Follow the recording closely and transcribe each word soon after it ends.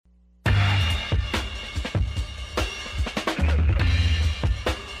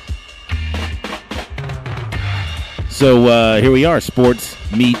So here we are, sports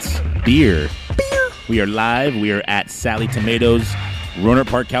meets beer. We are live. We are at Sally Tomatoes, Rohnert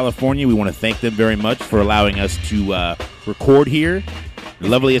Park, California. We want to thank them very much for allowing us to record here.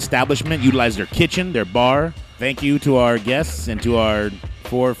 Lovely establishment. Utilize their kitchen, their bar. Thank you to our guests and to our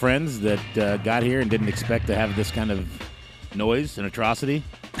 4 friends that got here and didn't expect to have this kind of noise and atrocity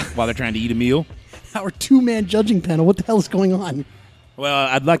while they're trying to eat a meal. Our 2-man judging panel. What the hell is going on? Well,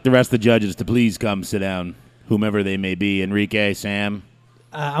 I'd like the rest of the judges to please come sit down, whomever they may be. Enrique, Sam.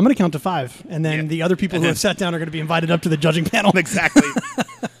 I'm going to count to 5, and then the other people who have sat down are going to be invited up to the judging panel. Exactly.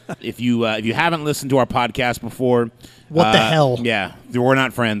 If you haven't listened to our podcast before, what the hell? Yeah, we're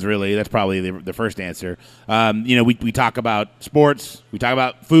not friends, really. That's probably the first answer. We talk about sports, we talk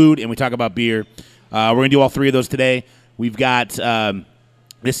about food, and we talk about beer. We're going to do all 3 of those today. We've got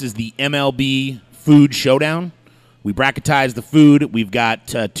this is the MLB Food Showdown. We bracketize the food. We've got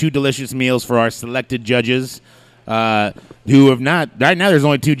 2 delicious meals for our selected judges who have not. Right now, there's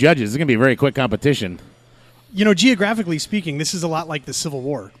only 2 judges. It's going to be a very quick competition. You know, geographically speaking, this is a lot like the Civil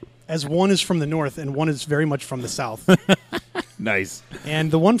War, as one is from the north and one is very much from the south. Nice. And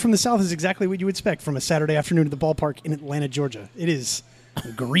the one from the south is exactly what you would expect from a Saturday afternoon at the ballpark in Atlanta, Georgia. It is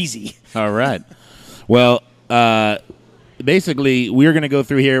greasy. All right. Well, basically, we're going to go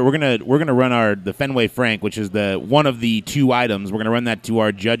through here. We're going to run the Fenway Frank, which is one of the 2 items. We're going to run that to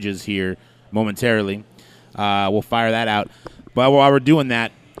our judges here momentarily. We'll fire that out. But while we're doing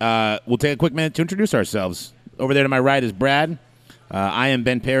that, we'll take a quick minute to introduce ourselves. Over there to my right is Brad. I am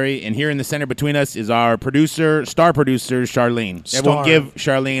Ben Perry, and here in the center between us is our star producer, Charlene. Everyone give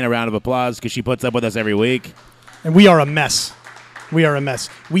Charlene a round of applause because she puts up with us every week. And we are a mess. We are a mess.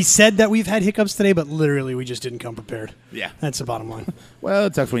 We said that we've had hiccups today, but literally we just didn't come prepared. Yeah. That's the bottom line. Well,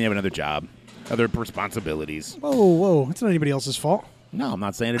 it sucks when you have another job, other responsibilities. Whoa. It's not anybody else's fault. No, I'm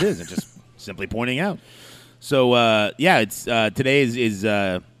not saying it is. I'm just simply pointing out. So, it's today is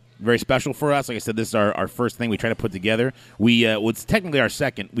very special for us. Like I said, this is our first thing we try to put together. It's technically our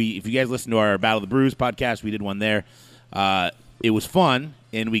second. If you guys listen to our Battle of the Brews podcast, we did one there. It was fun,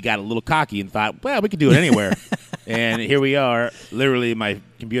 and we got a little cocky and thought, well, we could do it anywhere. And here we are. Literally, my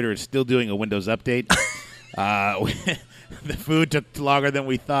computer is still doing a Windows update. The food took longer than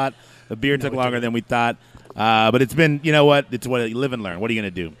we thought. The beer took longer than we thought. But it's been, you know what? It's what you live and learn. What are you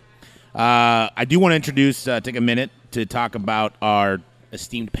going to do? I do want to take a minute to talk about our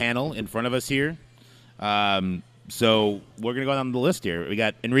esteemed panel in front of us here. So we're going to go down the list here. We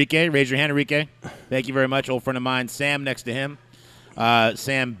got Enrique. Raise your hand, Enrique. Thank you very much. Old friend of mine. Sam next to him.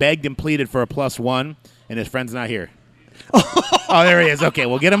 Sam begged and pleaded for a +1, and his friend's not here. Oh, there he is. Okay,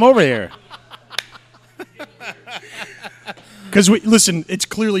 we'll get him over here. Because, listen, it's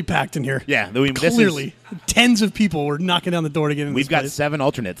clearly packed in here. Yeah. Clearly. Tens of people were knocking down the door to get in We've this got place. 7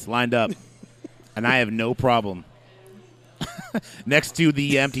 alternates lined up, and I have no problem. Next to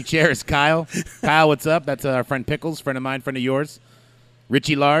the empty chair is Kyle. Kyle, what's up? That's our friend Pickles, friend of mine, friend of yours.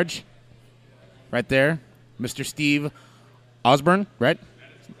 Richie Large, right there. Mr. Steve Osborne, right?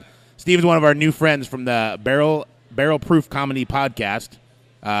 Steve is one of our new friends from the Barrel Proof Comedy Podcast.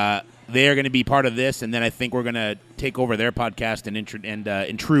 They are going to be part of this, and then I think we're going to take over their podcast and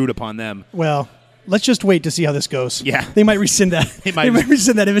intrude upon them. Well, let's just wait to see how this goes. Yeah, they might rescind that. They might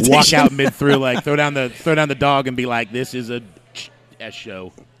rescind that invitation. Walk out mid-through, like throw down the dog, and be like, "This is a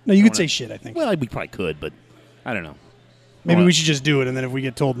show." No, you could say shit. I think. Well, we probably could, but I don't know. Maybe we should just do it, and then if we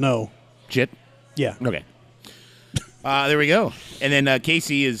get told no, shit. Yeah. Okay. There we go. And then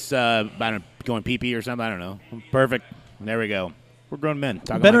Casey is going pee-pee or something. I don't know. Perfect. There we go. We're grown men.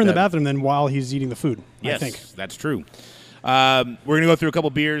 Better in the bathroom than while he's eating the food. Yes, I think. That's true. We're going to go through a couple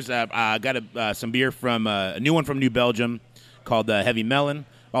beers. Got some beer from a new one from New Belgium called Heavy Melon.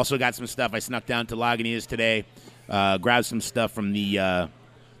 Also got some stuff. I snuck down to Lagunitas today. Grabbed some stuff from the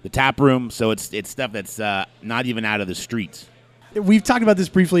tap room. So it's stuff that's not even out of the streets. We've talked about this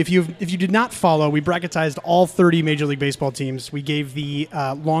briefly. If you did not follow, we bracketized all 30 Major League Baseball teams. We gave the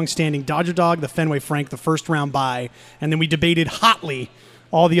long-standing Dodger Dog, the Fenway Frank, the first-round bye, and then we debated hotly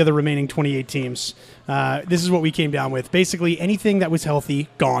all the other remaining 28 teams. This is what we came down with. Basically, anything that was healthy,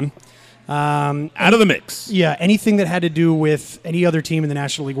 gone. Out of the mix. Yeah, anything that had to do with any other team in the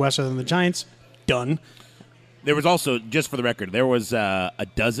National League West other than the Giants, done. There was also, just for the record, there was a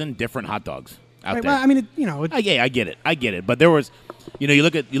dozen different hot dogs out there. Well, I mean, I get it. But there was, you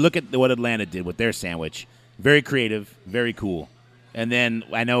look at what Atlanta did with their sandwich. Very creative, very cool. And then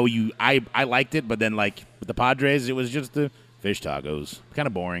I know I liked it, but then like with the Padres, it was just the fish tacos, kind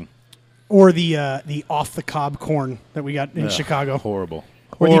of boring. Or the off the cob corn that we got in Chicago. Horrible.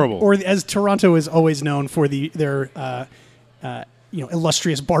 Or as Toronto is always known for their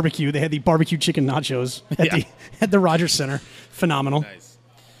illustrious barbecue. They had the barbecue chicken nachos at the Rogers Center. Phenomenal. Nice.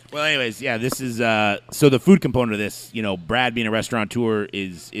 Well, anyways, yeah, this is so the food component of this. Brad being a restaurateur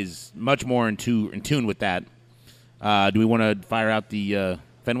is much more in tune with that. Do we want to fire out the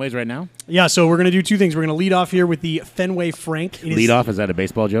Fenways right now? Yeah, so we're going to do two things. We're going to lead off here with the Fenway Frank. Lead off? Is that a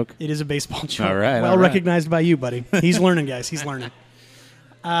baseball joke? It is a baseball joke. All right. Well recognized by you, buddy. He's learning, guys. He's learning.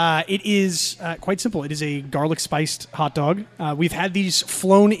 It is quite simple. It is a garlic-spiced hot dog. We've had these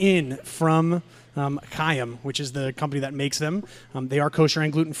flown in from Kayam, which is the company that makes them. They are kosher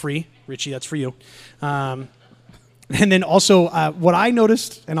and gluten-free. Richie, that's for you. And then also, what I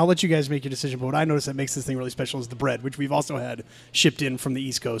noticed, and I'll let you guys make your decision, but what I noticed that makes this thing really special is the bread, which we've also had shipped in from the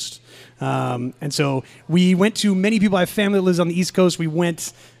East Coast. And so we went to many people. I have family that lives on the East Coast. We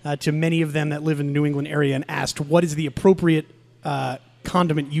went to many of them that live in the New England area and asked what is the appropriate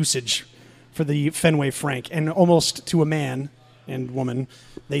condiment usage for the Fenway Frank. And almost to a man and woman,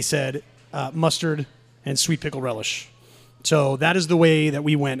 they said mustard and sweet pickle relish. So that is the way that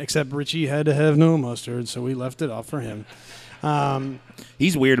we went, except Richie had to have no mustard, so we left it off for him.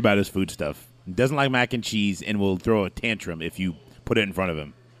 He's weird about his food stuff. He doesn't like mac and cheese and will throw a tantrum if you put it in front of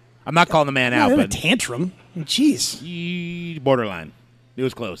him. I'm not calling the man out, but a tantrum? Jeez. Borderline. It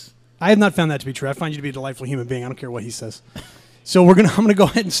was close. I have not found that to be true. I find you to be a delightful human being. I don't care what he says. So I'm gonna go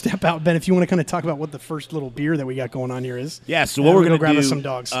ahead and step out, Ben. If you want to kind of talk about what the first little beer that we got going on here is. Yeah. So what we're gonna grab do us some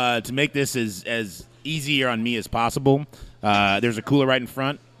dogs to make this as easier on me as possible. There's a cooler right in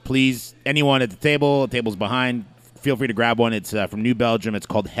front. Please, anyone at the table's behind, feel free to grab one. It's from New Belgium. It's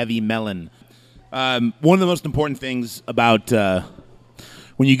called Heavy Melon. One of the most important things about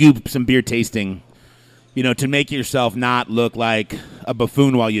when you do some beer tasting, to make yourself not look like a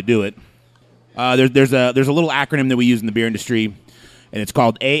buffoon while you do it. There's a little acronym that we use in the beer industry, and it's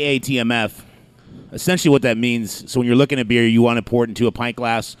called AATMF. Essentially what that means, so when you're looking at beer, you want to pour it into a pint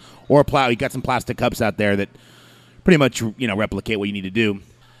glass or you got some plastic cups out there that pretty much, replicate what you need to do.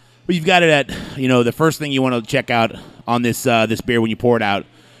 But you've got it at, the first thing you want to check out on this beer when you pour it out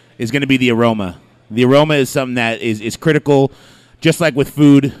is going to be the aroma. The aroma is something that is critical. Just like with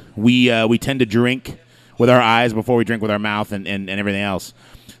food, we tend to drink with our eyes before we drink with our mouth and everything else.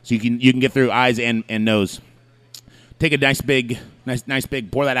 So you can get through eyes and nose. Take a nice big,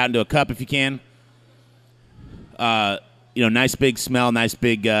 pour that out into a cup if you can. Nice big smell, nice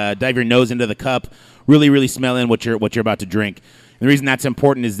big, dive your nose into the cup. Really, really smell in what you're about to drink. And the reason that's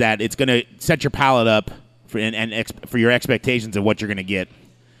important is that it's going to set your palate up for your expectations of what you're going to get.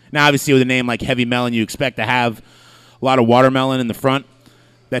 Now, obviously, with a name like Heavy Melon, you expect to have a lot of watermelon in the front.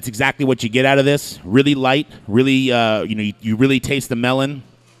 That's exactly what you get out of this. Really light, really, you really taste the melon.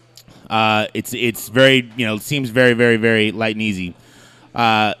 It's very, it seems very, very, very light and easy.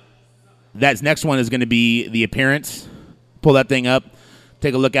 That next one is going to be the appearance. Pull that thing up.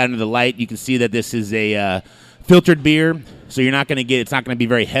 Take a look out into the light. You can see that this is a filtered beer, so it's not going to be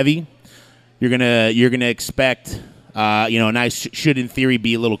very heavy. You're gonna expect, a nice should in theory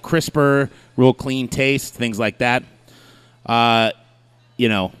be a little crisper, real clean taste, things like that. The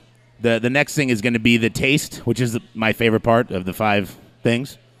next thing is going to be the taste, which is my favorite part of the 5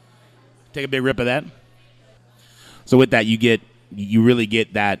 things. Take a big rip of that. So with that, you really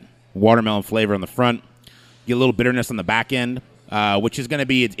get that watermelon flavor on the front. You get a little bitterness on the back end. Which is going to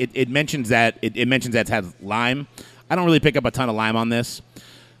be it mentions that it has lime. I don't really pick up a ton of lime on this,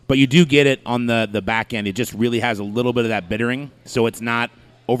 but you do get it on the back end. It just really has a little bit of that bittering, so it's not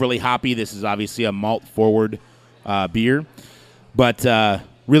overly hoppy. This is obviously a malt forward beer, but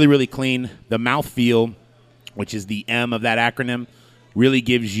really, really clean. The mouthfeel, which is the M of that acronym, really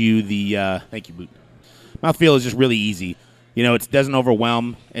gives you the thank you, Boot. Mouthfeel is just really easy. It doesn't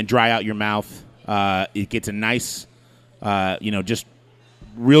overwhelm and dry out your mouth. It gets a nice just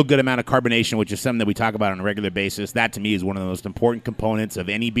real good amount of carbonation, which is something that we talk about on a regular basis. That, to me, is one of the most important components of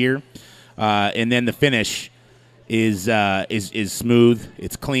any beer. And then the finish is smooth.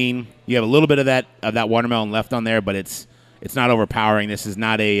 It's clean. You have a little bit of that watermelon left on there, but it's not overpowering. This is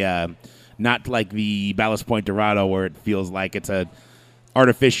not not like the Ballast Point Dorado where it feels like it's a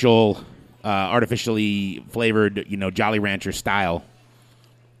artificially flavored, Jolly Rancher style.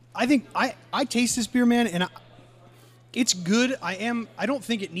 I think I taste this beer, man, and it's good. I don't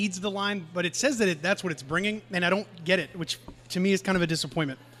think it needs the lime, but it says that that's what it's bringing, and I don't get it, which to me is kind of a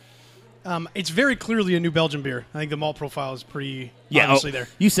disappointment. It's very clearly a New Belgium beer. I think the malt profile is pretty obviously there.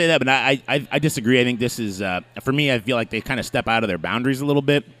 You say that, but I disagree. I think this is, for me, I feel like they kind of step out of their boundaries a little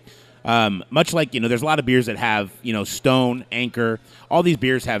bit. Much like, there's a lot of beers that have, Stone, Anchor. All these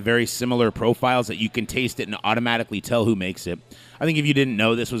beers have very similar profiles that you can taste it and automatically tell who makes it. I think if you didn't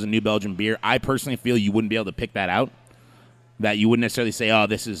know this was a New Belgium beer, I personally feel you wouldn't be able to pick that out. that you wouldn't necessarily say, oh,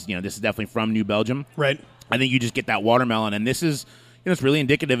 this is definitely from New Belgium. Right. I think you just get that watermelon, and this is, it's really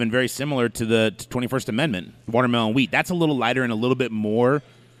indicative and very similar to the 21st Amendment, watermelon wheat. That's a little lighter and a little bit more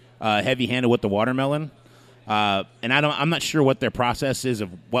heavy-handed with the watermelon. And I'm not sure what their process is of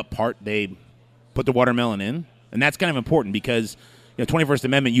what part they put the watermelon in, and that's kind of important because 21st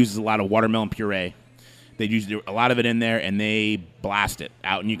Amendment uses a lot of watermelon puree. They use a lot of it in there, and they blast it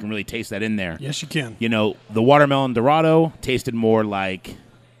out, and you can really taste that in there. Yes, you can. The watermelon Dorado tasted more like,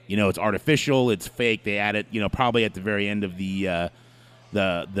 it's artificial, it's fake. They add it, probably at the very end of the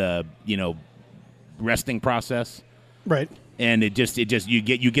resting process. Right. And it just you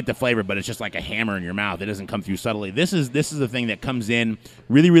get the flavor, but it's just like a hammer in your mouth. It doesn't come through subtly. This is the thing that comes in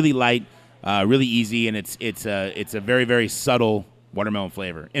really, really light, really easy, and it's a very, very subtle watermelon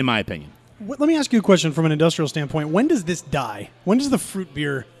flavor, in my opinion. Let me ask you a question from an industrial standpoint. When does this die? When does the fruit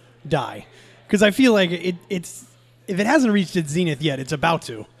beer die? Because I feel like it's if it hasn't reached its zenith yet, it's about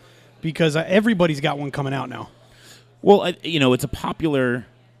to, because everybody's got one coming out now. Well, it's a popular.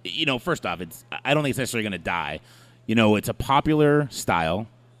 First off, I don't think it's necessarily going to die. It's a popular style,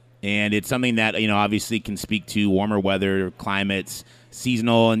 and it's something that obviously can speak to warmer weather, climates,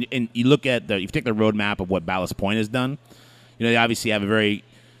 seasonal, and you look at you take the roadmap of what Ballast Point has done. They obviously have a very,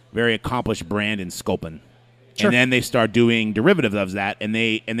 very accomplished brand in Sculpin. Sure. And then they start doing derivatives of that, and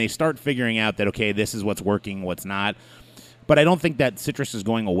they start figuring out that, okay, this is what's working, what's not. But I don't think that citrus is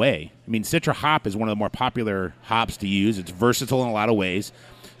going away. I mean, Citra hop is one of the more popular hops to use. It's versatile in a lot of ways,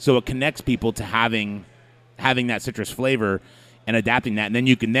 so it connects people to having that citrus flavor and adapting that, and then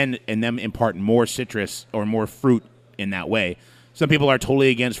you can then impart more citrus or more fruit in that way. Some people are totally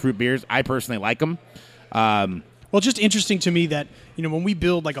against fruit beers. I personally like them. Well, it's just interesting to me that, when we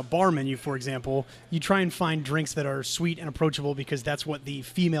build like a bar menu, for example, you try and find drinks that are sweet and approachable because that's what the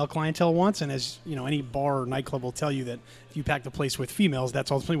female clientele wants. And as any bar or nightclub will tell you that if you pack the place with females,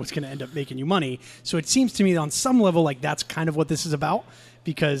 that's ultimately what's going to end up making you money. So it seems to me that on some level, like that's kind of what this is about,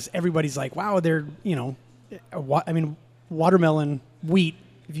 because everybody's like, wow, they're, watermelon, wheat,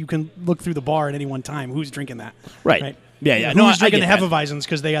 if you can look through the bar at any one time, who's drinking that? Right. Yeah. Who's drinking the Hefeweizens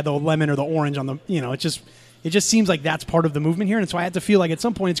because they had the lemon or the orange on the, it just seems like that's part of the movement here, and so I had to feel like at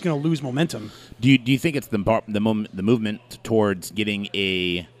some point it's going to lose momentum. Do you think it's the movement towards getting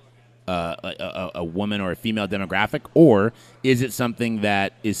a woman or a female demographic, or is it something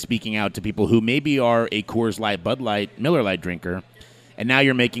that is speaking out to people who maybe are a Coors Light, Bud Light, Miller Lite drinker, and now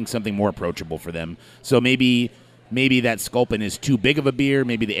you're making something more approachable for them? So maybe that Sculpin is too big of a beer,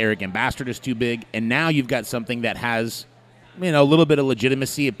 maybe the Arrogant Bastard is too big, and now you've got something that has a little bit of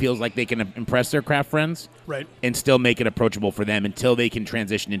legitimacy. It feels like they can impress their craft friends, right, and still make it approachable for them until they can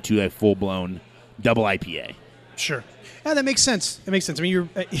transition into a full-blown double IPA. Sure. Yeah, that makes sense. It makes sense. I mean,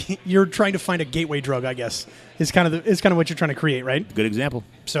 you're trying to find a gateway drug, I guess, is kind of what you're trying to create, right? Good example.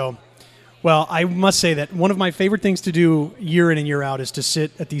 So, well, I must say that one of my favorite things to do year in and year out is to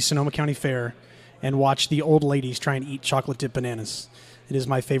sit at the Sonoma County Fair and watch the old ladies try and eat chocolate-dipped bananas. It is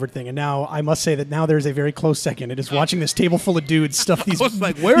my favorite thing. And now I must say that now there's a very close second. It is watching this table full of dudes stuff these... I was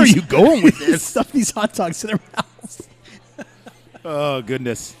like, where are you going with this? Stuff these hot dogs in their mouths. Oh,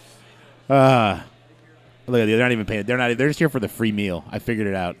 goodness. Look at they're not even paying. They're just here for the free meal. I figured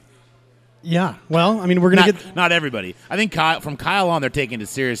it out. Yeah. Well, I mean, we're going to get... Not everybody. I think from Kyle on, they're taking it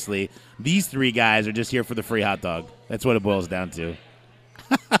seriously. These three guys are just here for the free hot dog. That's what it boils down to.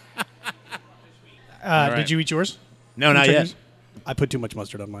 Right. Did you eat yours? No, not yet. I put too much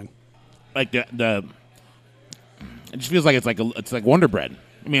mustard on mine. Like it just feels like it's like Wonder Bread.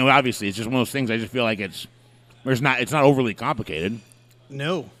 I mean, obviously, it's just one of those things. I just feel like it's not overly complicated.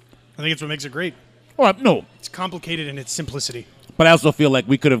 No, I think it's what makes it great. Well, no, it's complicated in its simplicity. But I also feel like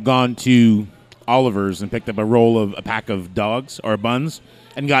we could have gone to Oliver's and picked up a pack of dogs or buns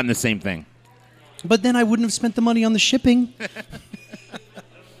and gotten the same thing. But then I wouldn't have spent the money on the shipping.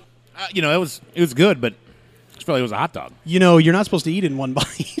 It was good, but I just felt like it was a hot dog. You're not supposed to eat it in one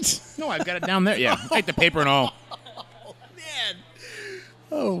bite. No, I've got it down there. Yeah, take the paper and all. Oh, man.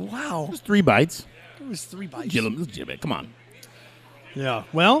 Oh, wow. It was 3 bites. It was 3 bites. Legitimate. Come on. Yeah.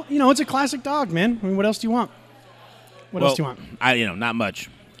 Well, it's a classic dog, man. I mean, what else do you want? What else do you want? Not much.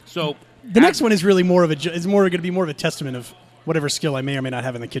 So the next one is really more going to be more of a testament of whatever skill I may or may not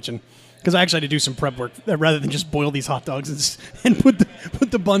have in the kitchen. Because I actually had to do some prep work rather than just boil these hot dogs and put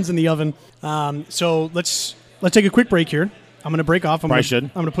the buns in the oven. So let's take a quick break here. I'm going to break off. I'm going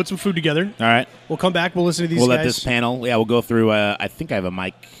to put some food together. All right. We'll come back. We'll listen to these guys. We'll let this panel. Yeah, we'll go through. I think I have a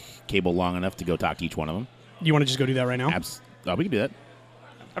mic cable long enough to go talk to each one of them. You want to just go do that right now? We can do that.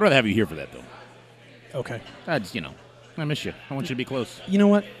 I'd rather have you here for that, though. Okay. I miss you. I want you to be close. You know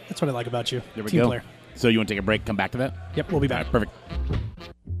what? That's what I like about you. There we Team go. player. So you want to take a break, come back to that? Yep, we'll be back. All right, perfect.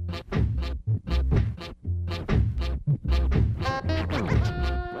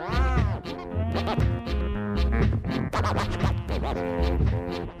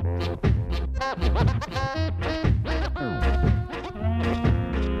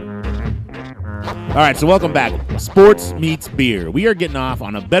 All right, so welcome back. Sports meets beer. We are getting off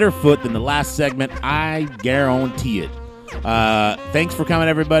on a better foot than the last segment. I guarantee it. Thanks for coming,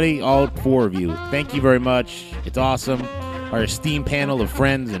 everybody, all 4 of you. Thank you very much. It's awesome. Our esteemed panel of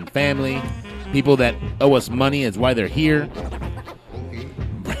friends and family, people that owe us money is why they're here.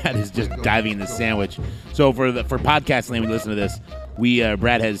 Brad is just diving in the sandwich. So for podcast land, when you listen to this,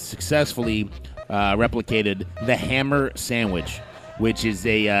 Brad has successfully replicated the hammer sandwich, which is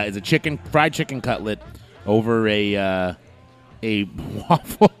a fried chicken cutlet over a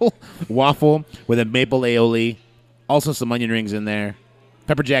waffle with a maple aioli, also some onion rings in there,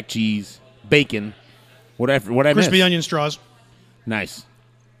 pepper jack cheese, bacon, whatever. What I missed? Crispy onion straws. Nice.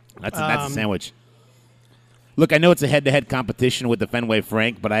 That's a sandwich. Look, I know it's a head-to-head competition with the Fenway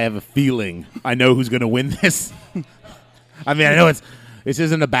Frank, but I have a feeling I know who's going to win this. I mean, I know this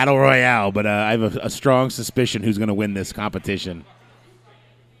isn't a battle royale, but I have a strong suspicion who's going to win this competition.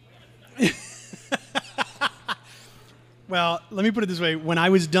 Well, let me put it this way. When I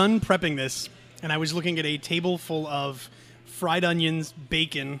was done prepping this, and I was looking at a table full of fried onions,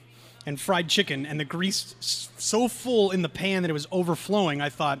 bacon, and fried chicken, and the grease so full in the pan that it was overflowing, I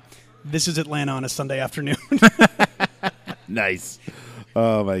thought, this is Atlanta on a Sunday afternoon. Nice.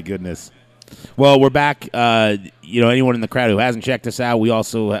 Oh, my goodness. Well, we're back. Anyone in the crowd who hasn't checked us out, we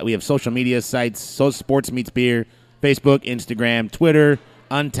have social media sites, So Sports Meets Beer, Facebook, Instagram, Twitter,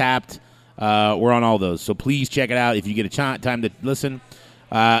 Untapped. We're on all those, so please check it out if you get a time to listen.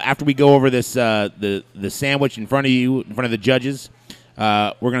 After we go over this, the sandwich in front of you, in front of the judges,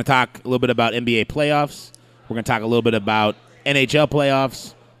 we're going to talk a little bit about NBA playoffs. We're going to talk a little bit about NHL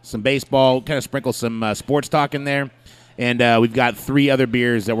playoffs, some baseball, kind of sprinkle some sports talk in there. And we've got 3 other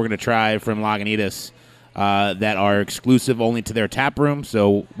beers that we're going to try from Lagunitas that are exclusive only to their tap room,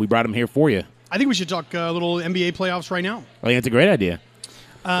 so we brought them here for you. I think we should talk a little NBA playoffs right now. I think it's a great idea.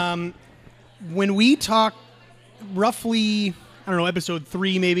 When we talk roughly, episode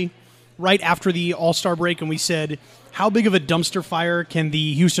 3 maybe, right after the All-Star break, and we said, how big of a dumpster fire can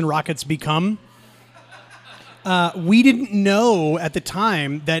the Houston Rockets become? We didn't know at the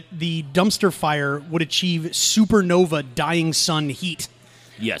time that the dumpster fire would achieve supernova dying sun heat.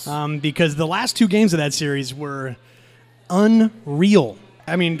 Yes. Because the last 2 games of that series were unreal.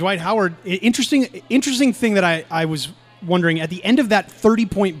 I mean, Dwight Howard, interesting thing that I was wondering, at the end of that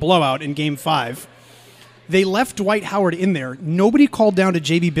 30-point blowout in Game 5, they left Dwight Howard in there. Nobody called down to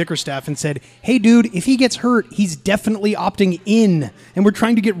J.B. Bickerstaff and said, hey, dude, if he gets hurt, he's definitely opting in, and we're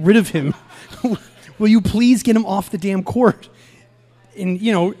trying to get rid of him. Will you please get him off the damn court? And,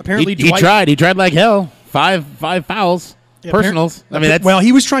 apparently he tried. He tried like hell. Five fouls, personals. I mean, that's... Well,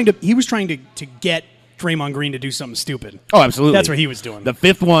 he was trying to get Draymond Green to do something stupid. Oh, absolutely. That's what he was doing. The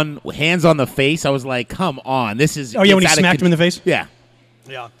 5th one, hands on the face, I was like, come on. This is... Oh, yeah, when he smacked him in the face? Yeah.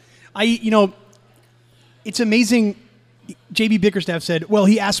 Yeah. It's amazing. J.B. Bickerstaff said, well,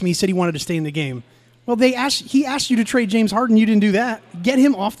 he asked me. He said he wanted to stay in the game. Well, he asked you to trade James Harden. You didn't do that. Get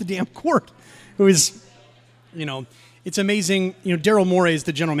him off the damn court. It was, it's amazing. Daryl Morey is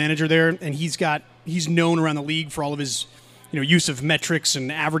the general manager there, and he's known around the league for all of his, use of metrics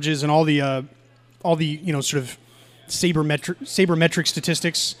and averages and all the sort of sabermetric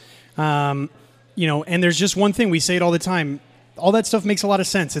statistics. And there's just one thing, we say it all the time. All that stuff makes a lot of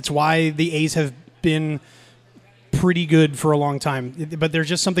sense. It's why the A's have been pretty good for a long time. But there's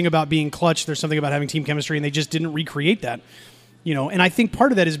just something about being clutch. There's something about having team chemistry, and they just didn't recreate that. And I think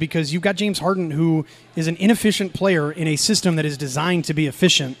part of that is because you've got James Harden, who is an inefficient player in a system that is designed to be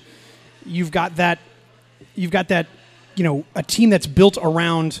efficient. You've got that, a team that's built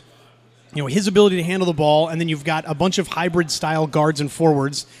around, his ability to handle the ball, and then you've got a bunch of hybrid style guards and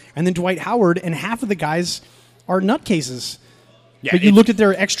forwards, and then Dwight Howard, and half of the guys are nutcases. Yeah, but you look at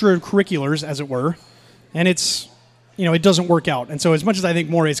their extracurriculars, as it were, and it's, it doesn't work out. And so as much as I think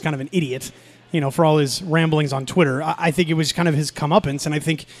Morey is kind of an idiot, for all his ramblings on Twitter, I think it was kind of his comeuppance, and I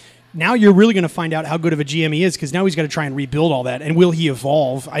think now you're really going to find out how good of a GM he is, because now he's got to try and rebuild all that. And will he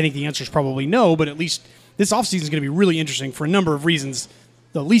evolve? I think the answer is probably no, but at least this offseason is going to be really interesting for a number of reasons,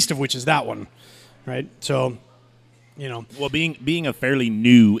 the least of which is that one, right? So, Well, being a fairly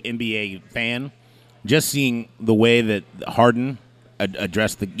new NBA fan, just seeing the way that Harden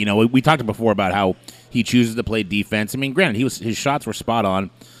addressed we talked before about how he chooses to play defense. I mean, granted, his shots were spot on.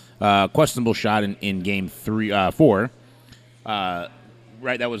 Questionable shot in game 4.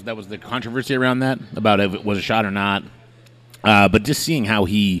 right. That was the controversy around that about if it was a shot or not. But just seeing how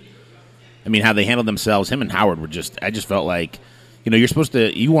they handled themselves, him and Howard were I just felt like, you're supposed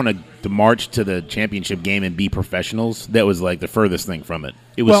to, you want to march to the championship game and be professionals. That was like the furthest thing from it.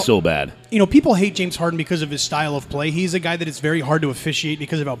 It was so bad. People hate James Harden because of his style of play. He's a guy that it's very hard to officiate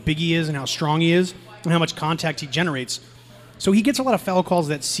because of how big he is and how strong he is and how much contact he generates. So he gets a lot of foul calls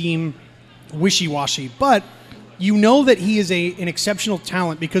that seem wishy-washy. But you know that he is an exceptional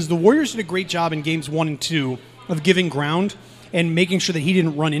talent because the Warriors did a great job in games 1 and 2 of giving ground and making sure that he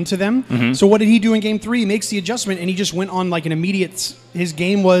didn't run into them. Mm-hmm. So what did he do in game 3? He makes the adjustment, and he just went on like an immediate – his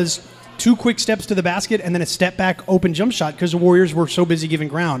game was 2 quick steps to the basket and then a step-back open jump shot because the Warriors were so busy giving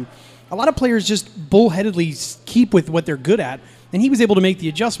ground. A lot of players just bullheadedly keep with what they're good at, and he was able to make the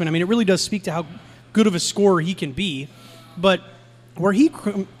adjustment. I mean, it really does speak to how good of a scorer he can be. But where he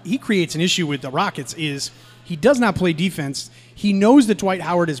creates an issue with the Rockets is he does not play defense. He knows that Dwight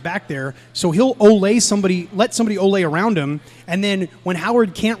Howard is back there, so he'll let somebody olay around him, and then when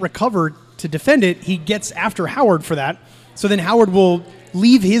Howard can't recover to defend it, he gets after Howard for that. So then Howard will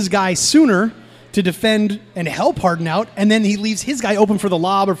leave his guy sooner to defend and help Harden out, and then he leaves his guy open for the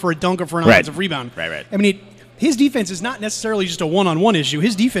lob or for a dunk or for an offensive rebound. Right. I mean, his defense is not necessarily just a one-on-one issue.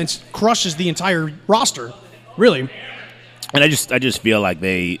 His defense crushes the entire roster, really. And I just feel like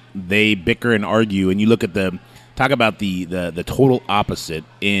they bicker and argue, and you look at talk about the total opposite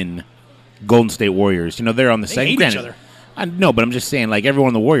in Golden State Warriors. They're on the same. They hate each other. I know, but I'm just saying, like, everyone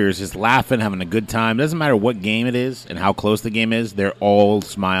on the Warriors is laughing, having a good time. It doesn't matter what game it is and how close the game is. They're all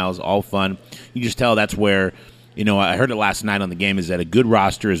smiles, all fun. You just tell that's where, I heard it last night on the game, is that a good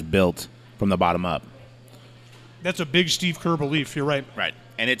roster is built from the bottom up. That's a big Steve Kerr belief. You're right. Right.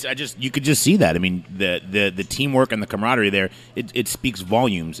 And you could just see that. I mean, the teamwork and the camaraderie there, it speaks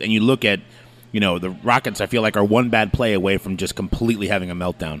volumes. And you look at, the Rockets, I feel like, are one bad play away from just completely having a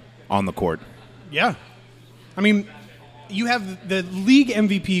meltdown on the court. Yeah. I mean, you have the league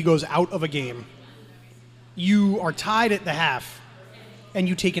MVP goes out of a game. You are tied at the half, and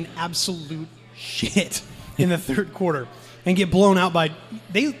you take an absolute shit in the third quarter and get blown out by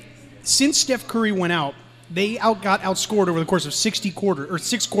 – since Steph Curry went out, they got outscored over the course of 6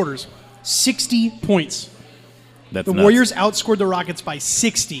 quarters, 60 points. That's the nuts. Warriors outscored the Rockets by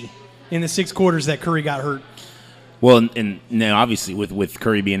 60 in the 6 quarters that Curry got hurt. Well, and now obviously with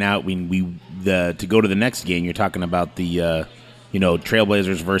Curry being out, to go to the next game, you're talking about the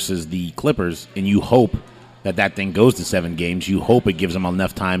Trailblazers versus the Clippers, and you hope that thing goes to 7 games. You hope it gives him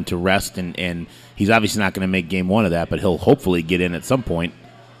enough time to rest, and he's obviously not going to make game 1 of that, but he'll hopefully get in at some point.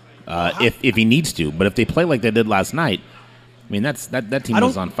 If he needs to. But if they play like they did last night, I mean, that team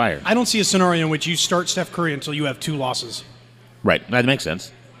was on fire. I don't see a scenario in which you start Steph Curry until you have 2 losses. Right. That makes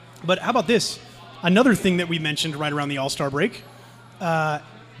sense. But how about this? Another thing that we mentioned right around the All-Star break,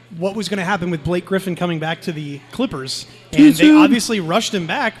 what was going to happen with Blake Griffin coming back to the Clippers. And they obviously rushed him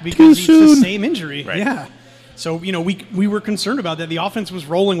back because he's the same injury. Right. Yeah. So, we were concerned about that. The offense was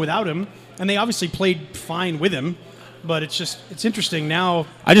rolling without him, and they obviously played fine with him. But it's interesting now.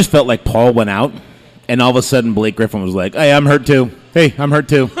 I just felt like Paul went out, and all of a sudden Blake Griffin was like, "Hey, I'm hurt too. Hey, I'm hurt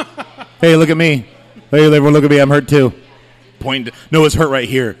too. Hey, look at me. Hey, everyone, look at me. I'm hurt too." No, it's hurt right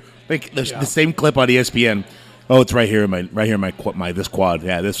here. Like the same clip on ESPN. Oh, it's right here in my this quad.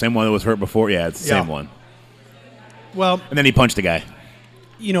 Yeah, the same one that was hurt before. Yeah, it's the same one. Well, and then he punched the guy.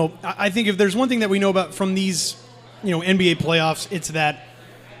 I think if there's one thing that we know about from these, NBA playoffs, it's that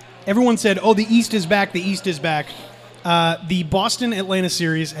everyone said, "Oh, the East is back. The East is back." The Boston-Atlanta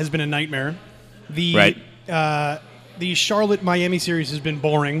series has been a nightmare. The Charlotte-Miami series has been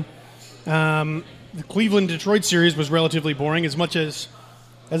boring. The Cleveland-Detroit series was relatively boring, as much as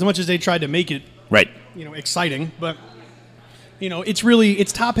they tried to make it, exciting. But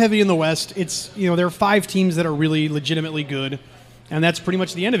it's top heavy in the West. It's there are 5 teams that are really legitimately good, and that's pretty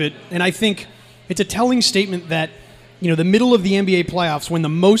much the end of it. And I think it's a telling statement that the middle of the NBA playoffs, when the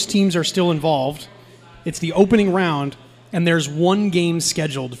most teams are still involved. It's the opening round, and there's 1 game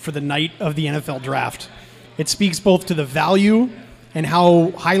scheduled for the night of the NFL draft. It speaks both to the value and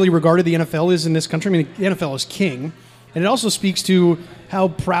how highly regarded the NFL is in this country. I mean, the NFL is king. And it also speaks to how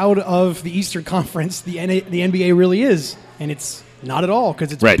proud of the Eastern Conference the NBA really is. And it's not at all,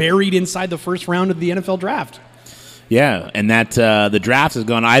 because it's buried inside the first round of the NFL draft. Yeah, and that the draft has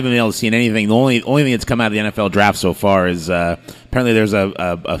gone. I haven't been able to see anything. The only thing that's come out of the NFL draft so far is apparently there's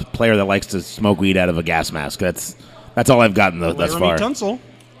a player that likes to smoke weed out of a gas mask. That's all I've gotten thus far. Tunsil.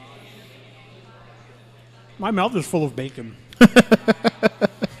 My mouth is full of bacon.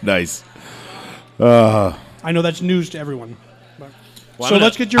 Nice. I know that's news to everyone.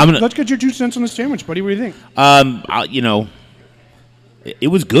 Let's get your 2 cents on the sandwich, buddy. What do you think? It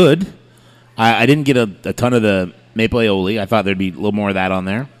was good. I didn't get a ton of the maple aioli. I thought there'd be a little more of that on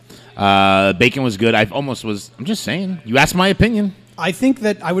there. Bacon was good. I'm just saying. You asked my opinion. I think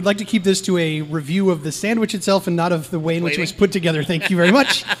that I would like to keep this to a review of the sandwich itself and not of the way in which it was put together. Thank you very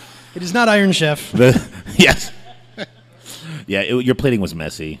much. It is not Iron Chef. Yes. Yeah, your plating was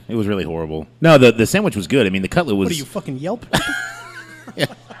messy. It was really horrible. No, the sandwich was good. I mean, the cutlet was... What are you, fucking Yelp? Yeah.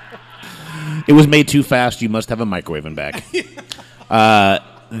 It was made too fast. You must have a microwave in back. The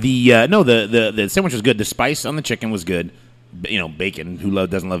sandwich was good. The spice on the chicken was good. Bacon. Who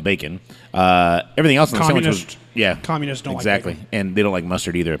doesn't love bacon? Everything else on the sandwich was communists don't exactly, like bacon. And they don't like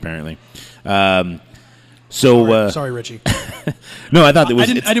mustard either apparently. Sorry, Richie. No, I thought it was.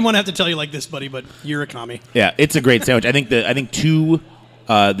 I didn't want to have to tell you like this, buddy, but you're a commie. Yeah, it's a great sandwich. I think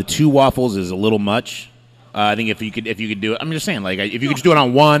the two waffles is a little much. I think if you could do it, I'm just saying, like if you could just do it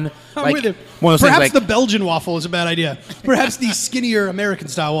on one, I'm with you. One of those Perhaps things, like, the Belgian waffle is a bad idea. Perhaps the skinnier American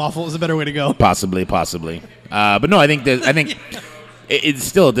style waffle is a better way to go. Possibly. But no, I think it's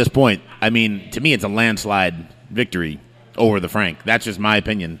still at this point. I mean, to me, it's a landslide victory over the Frank. That's just my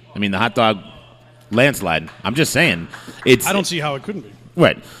opinion. I mean, the hot dog landslide. I'm just saying. I don't see how it couldn't be.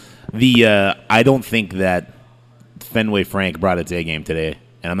 Right. I don't think that Fenway Frank brought its A game today.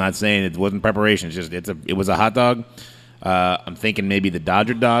 And I'm not saying it wasn't preparation. It's just it was a hot dog. I'm thinking maybe the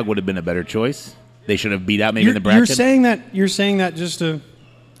Dodger dog would have been a better choice. They should have beat out maybe in the bracket. You're saying that just to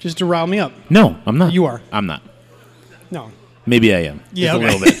rile me up. No, I'm not. You are. I'm not. No. Maybe I am. Yeah, just a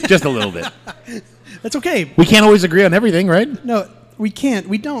little bit. Just a little bit. That's okay. We can't always agree on everything, right? No, we can't.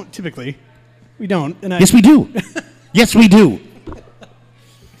 We don't typically. We don't. And yes, we do. Yes, we do.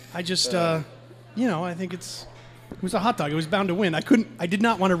 I just, I think it was a hot dog. It was bound to win. I did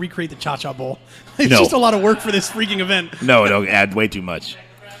not want to recreate the Cha-Cha Bowl. It's just a lot of work for this freaking event. No, it'll add way too much.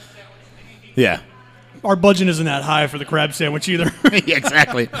 Yeah. Our budget isn't that high for the crab sandwich either. Yeah,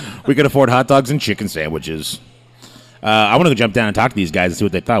 exactly. We could afford hot dogs and chicken sandwiches. I want to go jump down and talk to these guys and see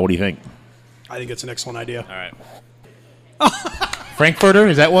what they thought. What do you think? I think it's an excellent idea. All right. Frankfurter,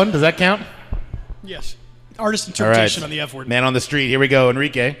 is that one? Does that count? Yes. Artist interpretation All right. on the F word. Man on the street. Here we go.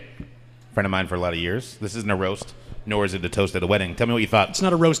 Enrique. Friend of mine for a lot of years. This isn't a roast, nor is it a toast at a wedding. Tell me what you thought. It's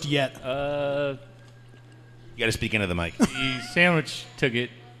not a roast yet. You got to speak into the mic. The sandwich took it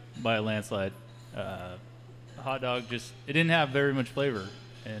by a landslide. The hot dog it didn't have very much flavor,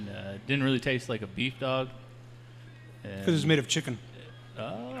 and didn't really taste like a beef dog. Because it's made of chicken.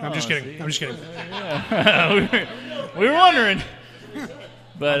 Oh, I'm just kidding. see? I'm just kidding. we were wondering. just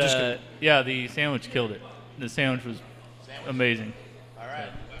But kidding. yeah, the sandwich killed it. The sandwich was amazing.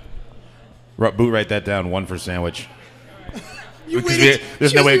 Boot, write that down. One for sandwich.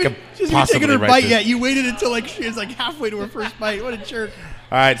 There's She no way it hasn't could even possibly taken her write bite this. yet. You waited until she was halfway to her first bite. What a jerk.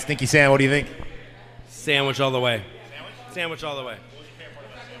 All right, Stinky Sam, what do you think? Sandwich all the way. Sandwich all the way.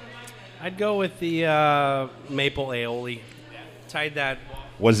 I'd go with the maple aioli. Tied that.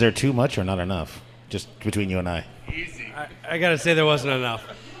 Was there too much or not enough? Just between you and I. I gotta say there wasn't enough.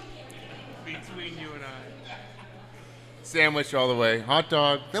 Between you and I. Sandwich all the way. Hot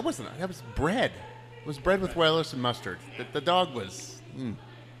dog. That was bread. It was bread with relish and mustard. The dog was.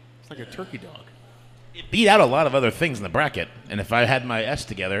 It's like a turkey dog. It beat out a lot of other things in the bracket. And if I had my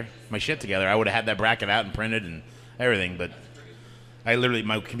shit together, I would have had that bracket out and printed and everything. But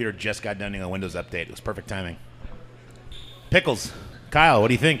my computer just got done doing a Windows update. It was perfect timing. Pickles. Kyle, what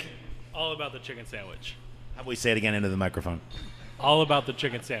do you think? All about the chicken sandwich. How about we say it again into the microphone? All about the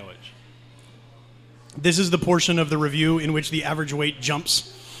chicken sandwich. This is the portion of the review in which the average weight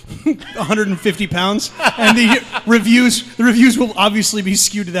jumps 150 pounds, and the reviews will obviously be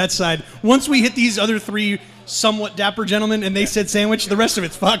skewed to that side. Once we hit these other three somewhat dapper gentlemen and they said sandwich, the rest of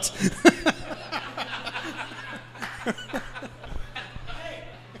it's fucked.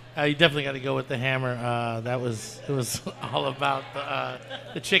 You definitely got to go with the hammer. It was all about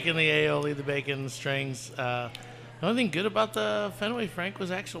the chicken, the aioli, the bacon, the strings. The only thing good about the Fenway Frank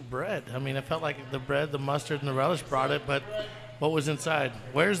was actual bread. I mean, I felt like the bread, the mustard, and the relish brought it, but what was inside?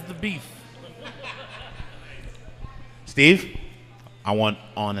 Where's the beef? Steve, I want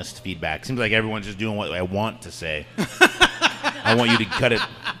honest feedback. Seems like everyone's just doing what I want to say. I want you to cut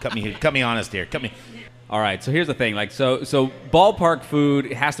me honest here. Cut me. All right, so here's the thing. So ballpark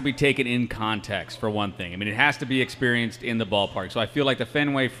food has to be taken in context, for one thing. I mean, it has to be experienced in the ballpark. So I feel like the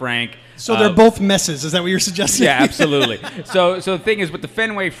Fenway Frank... So they're both messes. Is that what you're suggesting? Yeah, absolutely. So the thing is, with the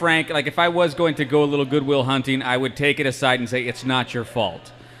Fenway Frank, like if I was going to go a little Goodwill hunting, I would take it aside and say, it's not your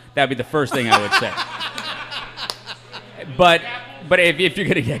fault. That'd be the first thing I would say. But if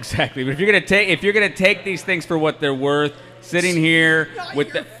you're gonna take these things for what they're worth, sitting here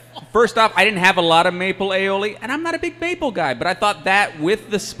with the... First off, I didn't have a lot of maple aioli, and I'm not a big maple guy, but I thought that with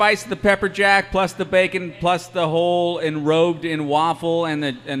the spice of the pepper jack, plus the bacon, plus the whole enrobed in waffle and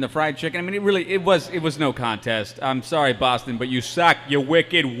the fried chicken, I mean, it was no contest. I'm sorry, Boston, but you suck. You're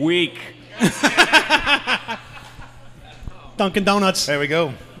wicked weak. Dunkin' Donuts. There we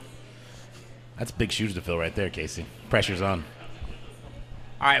go. That's big shoes to fill right there, Casey. Pressure's on.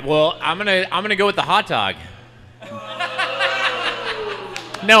 All right, well, I'm gonna go with the hot dog.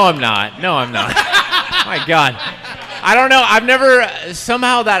 No, I'm not. My God. I don't know. I've never,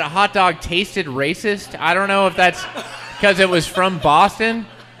 somehow that hot dog tasted racist. I don't know if that's because it was from Boston.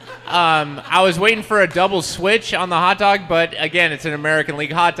 I was waiting for a double switch on the hot dog, but again, it's an American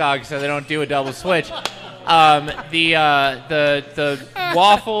League hot dog, so they don't do a double switch. The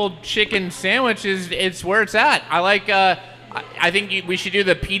waffle chicken sandwich it's where it's at. I like, I think we should do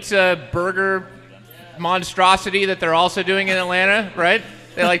the pizza burger monstrosity that they're also doing in Atlanta, right?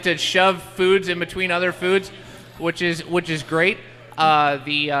 They like to shove foods in between other foods, which is great.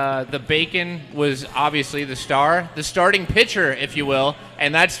 The bacon was obviously the starting pitcher, if you will,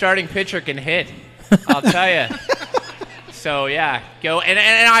 and that starting pitcher can hit. I'll tell you. So yeah, go and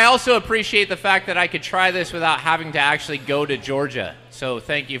I also appreciate the fact that I could try this without having to actually go to Georgia. So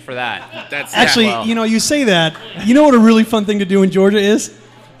thank you for that. That's actually, you say that. You know what a really fun thing to do in Georgia is?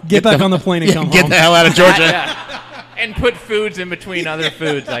 Get back on the plane and come home. Get the hell out of Georgia. Yeah. And put foods in between other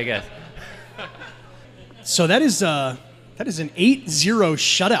foods, I guess. So that is an 8-0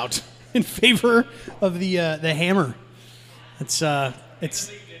 shutout in favor of the Hammer.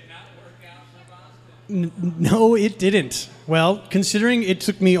 No, it didn't. Well, considering it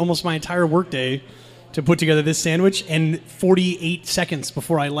took me almost my entire workday to put together this sandwich and 48 seconds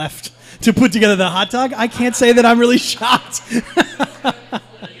before I left to put together the hot dog, I can't say that I'm really shocked.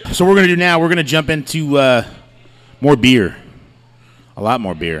 So what we're going to do now, we're going to jump into more beer. A lot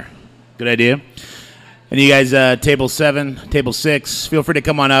more beer. Good idea. And you guys, table 7, table 6, feel free to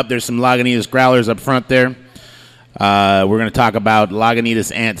come on up. There's some Lagunitas growlers up front there. We're going to talk about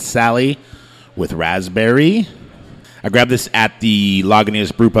Lagunitas Aunt Sally with raspberry. I grabbed this at the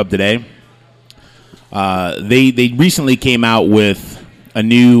Lagunitas Brew Pub today. They recently came out with a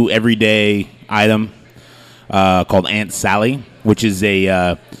new everyday item called Aunt Sally, which is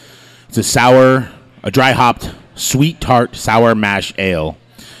it's a sour, a dry hopped, sweet tart sour mash ale.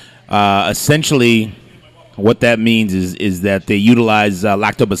 Essentially, what that means is that they utilize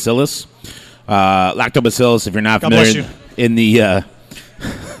lactobacillus. Lactobacillus, if you're not familiar, in the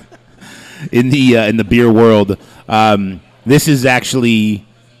in the beer world, this is actually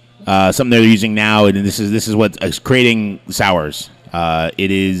something they're using now, and this is what's creating sours.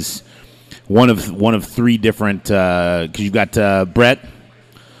 It is one of 3 different. Because you've got Brett.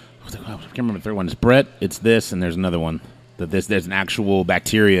 I can't remember the third one. It's Brett. It's this, and there's another one. There's an actual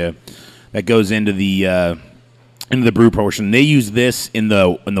bacteria that goes into the brew portion. They use this in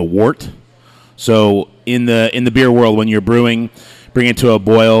the wort. So in the beer world, when you're brewing, bring it to a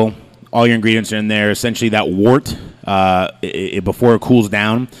boil. All your ingredients are in there. Essentially, that wort before it cools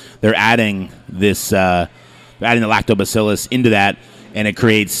down, they're adding this. Adding the lactobacillus into that, and it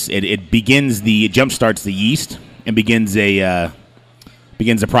creates. It jumpstarts the yeast and begins a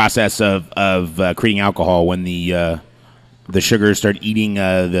process of creating alcohol when the sugars start eating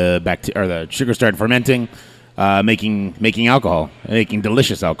the bacteria, or the sugars start fermenting, making alcohol, making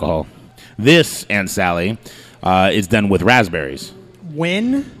delicious alcohol. This Aunt Sally is done with raspberries.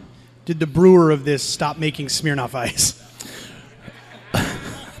 When did the brewer of this stop making Smirnoff Ice?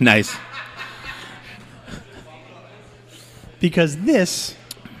 Nice. Because there's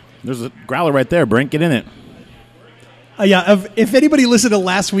a growler right there, Brink. Get in it. If anybody listened to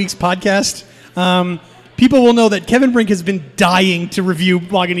last week's podcast, people will know that Kevin Brink has been dying to review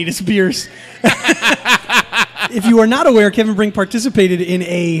Lagunitas beers. If you are not aware, Kevin Brink participated in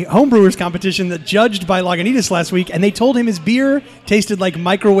a homebrewers competition that judged by Lagunitas last week, and they told him his beer tasted like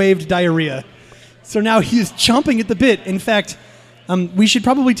microwaved diarrhea. So now he is chomping at the bit. In fact, we should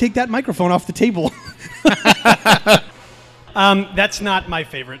probably take that microphone off the table. That's not my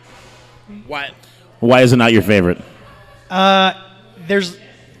favorite. Why is it not your favorite?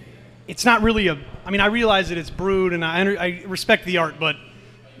 It's not really I realize that it's brewed, and I respect the art, but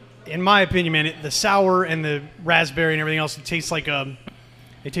in my opinion, man, the sour and the raspberry and everything else, it tastes like a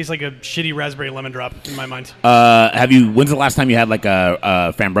shitty raspberry lemon drop in my mind. When's the last time you had like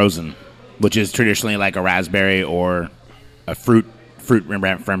a Frambozen, which is traditionally like a raspberry or a fruit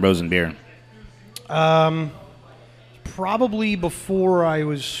Frambozen beer? Probably before I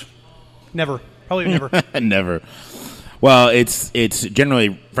was never. Probably never. Never. Well, it's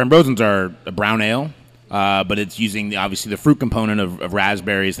generally Frambozens are a brown ale. but it's using obviously the fruit component of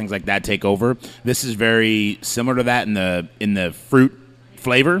raspberries, things like that take over. This is very similar to that in the fruit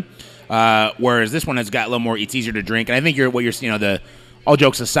flavor, whereas this one has got a little more. It's easier to drink, and I think all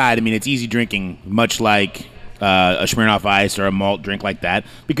jokes aside, I mean it's easy drinking, much like a Smirnoff Ice or a malt drink like that,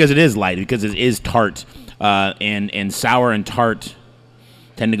 because it is light, because it is tart, and sour and tart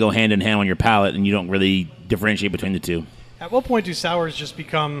tend to go hand in hand on your palate, and you don't really differentiate between the two. At what point do sours just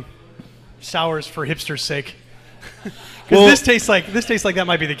become sours for hipsters' sake? Because this tastes like that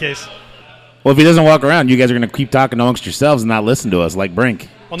might be the case. Well, if he doesn't walk around, you guys are going to keep talking amongst yourselves and not listen to us like Brink.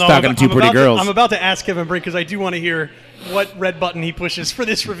 Well, no, talking to two pretty girls. I'm about to ask Kevin Brink because I do want to hear what red button he pushes for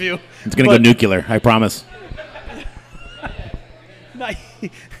this review. It's going to go nuclear, I promise.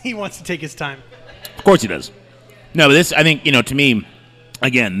 He wants to take his time. Of course he does. No, but this, I think, to me,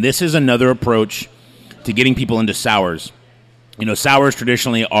 again, this is another approach to getting people into sours. Sours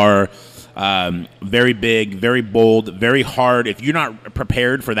traditionally are very big, very bold, very hard. If you're not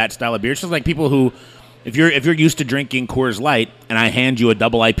prepared for that style of beer, it's just like people who, if you're used to drinking Coors Light and I hand you a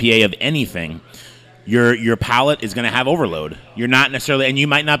double IPA of anything, your palate is going to have overload. You're not necessarily, and you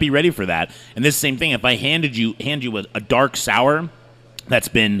might not be ready for that. And this same thing, if I hand you a dark sour that's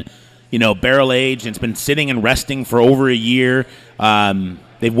been, barrel aged and it's been sitting and resting for over a year.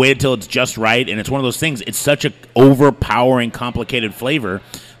 They've waited till it's just right, and it's one of those things. It's such an overpowering, complicated flavor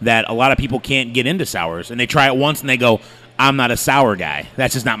that a lot of people can't get into sours. And they try it once and they go, I'm not a sour guy.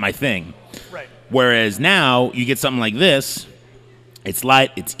 That's just not my thing. Right. Whereas now you get something like this. It's light.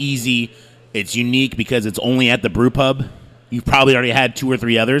 It's easy. It's unique because it's only at the brew pub. You've probably already had 2 or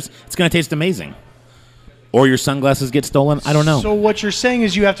 3 others. It's going to taste amazing. Or your sunglasses get stolen. I don't know. So what you're saying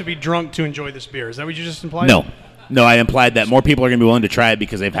is you have to be drunk to enjoy this beer. Is that what you just implied? No, I implied that more people are going to be willing to try it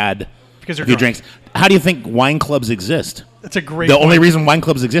because they've had a few drinks. How do you think wine clubs exist? That's a great The point. only reason wine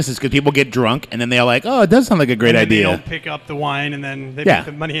clubs exist is because people get drunk and then they're like, oh, it does sound like a great and then idea. They don't pick up the wine and then they make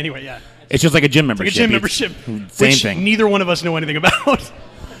the money anyway. Yeah. It's just like a gym membership. It's like a gym membership. Same which thing. Neither one of us know anything about.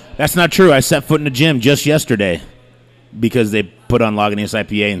 That's not true. I set foot in a gym just yesterday because they put on Lagunitas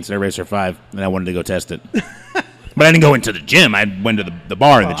IPA and Air Racer 5, and I wanted to go test it. But I didn't go into the gym. I went to the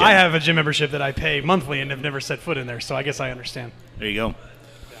bar in the gym. I have a gym membership that I pay monthly and have never set foot in there, so I guess I understand. There you go.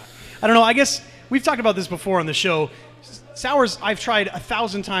 I don't know. I guess we've talked about this before on the show. Sours, I've tried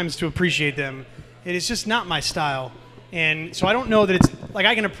 1,000 times to appreciate them. It is just not my style. And so I don't know that it's like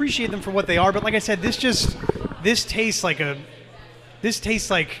I can appreciate them for what they are, but like I said, this tastes like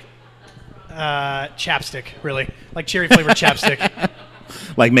chapstick, really. Like cherry flavored chapstick.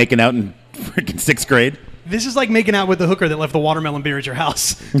 Like making out in freaking 6th grade? This is like making out with the hooker that left the watermelon beer at your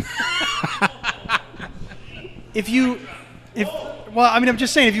house. I'm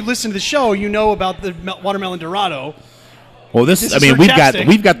just saying, if you listen to the show, you know about the watermelon Dorado. Well,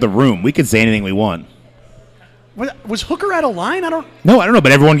 we've got the room. We can say anything we want. Was Hooker out of line? I don't know,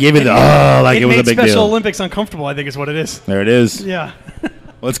 but everyone gave it it was a big deal. It made Special Olympics uncomfortable, I think is what it is. There it is. Yeah. Well,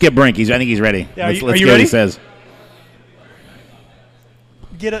 let's get Brink. I think he's ready. Yeah, let's are get you what ready? he says.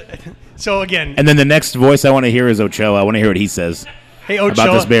 So again. And then the next voice I want to hear is Ochoa. I want to hear what he says. Hey, Ochoa.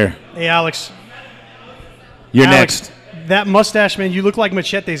 About this beer. Hey, Alex. You're next. That mustache, man, you look like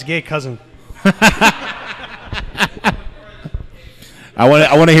Machete's gay cousin. I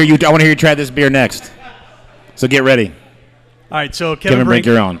want to hear you. I want to hear you try this beer next. So get ready. All right, so Kevin Brink,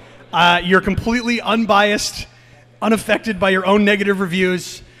 you're on. You're completely unbiased, unaffected by your own negative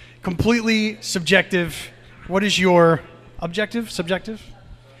reviews, completely subjective. What is your objective? Subjective?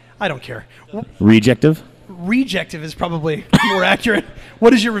 I don't care. Rejective? Rejective is probably more accurate.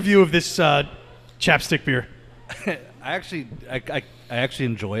 What is your review of this chapstick beer? I actually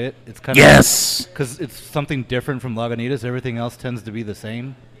enjoy it. It's kind of because it's something different from Lagunitas. Everything else tends to be the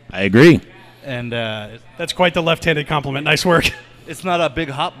same. I agree. And that's quite the left-handed compliment. Nice work. It's not a big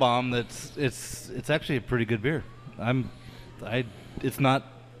hot bomb. It's actually a pretty good beer. It's not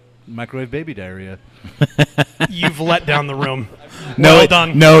microwave baby diarrhea. You've let down the room. Well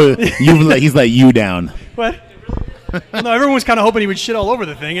done. No, he's let you down. What? No, everyone was kind of hoping he would shit all over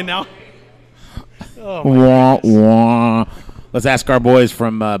the thing, and now. Oh wah, wah. Let's ask our boys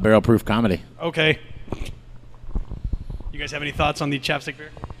from Barrel Proof Comedy. Okay. You guys have any thoughts on the chapstick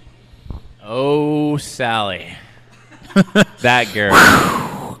beer? Oh, Sally. That girl.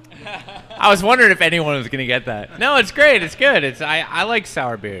 I was wondering if anyone was going to get that. No, it's great. It's good. I like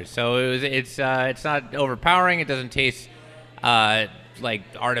sour beers. So it's not overpowering. It doesn't taste like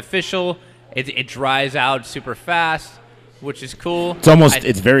artificial. It dries out super fast, which is cool.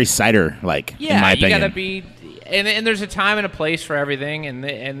 It's very cider-like, yeah, in my opinion. You got to be and there's a time and a place for everything,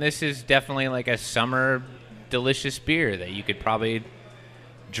 and this is definitely like a summer delicious beer that you could probably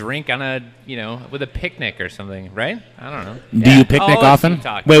drink on a, with a picnic or something, right? I don't know. Do you picnic often?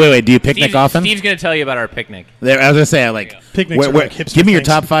 Wait. Do you picnic often? Steve's going to tell you about our picnic. I was gonna say, Picnics are like hipster give me your things.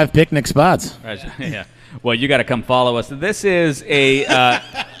 top 5 picnic spots. Yeah. Well, you got to come follow us. This is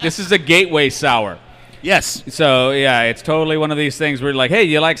a gateway sour. Yes. So yeah, it's totally one of these things where you're like, hey,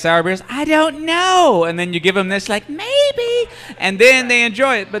 you like sour beers? I don't know. And then you give them this, like, maybe, and then they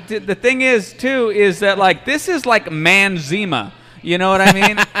enjoy it. But the thing is, too, is that like this is like Manzima. You know what I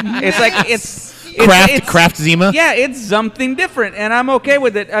mean? It's like it's craft Zima. Yeah, it's something different, and I'm okay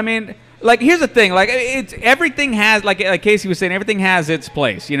with it. I mean, like, here's the thing. Like, it's everything has, like Casey was saying, everything has its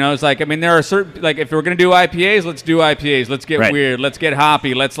place. You know, it's like, I mean, there are certain, like, if we're gonna do IPAs, let's do IPAs. Let's get weird. Let's get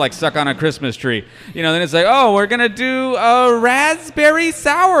hoppy. Let's like suck on a Christmas tree. You know, then it's like, oh, we're gonna do a raspberry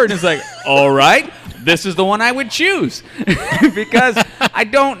sour, and it's like, all right. This is the one I would choose because I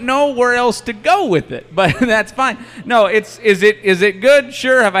don't know where else to go with it, but that's fine. No, is it good?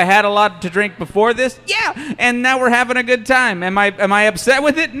 Sure. Have I had a lot to drink before this? Yeah. And now we're having a good time. Am I upset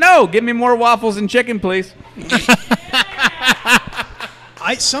with it? No. Give me more waffles and chicken, please.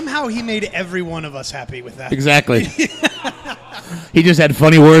 Somehow he made every one of us happy with that. Exactly. He just had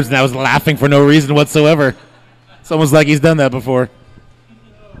funny words, and I was laughing for no reason whatsoever. It's almost like he's done that before.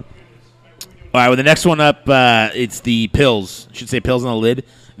 All right, well, the next one up, it's the Pils. I should say Pils on the lid.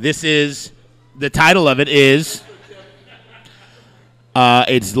 This is, the title of it is,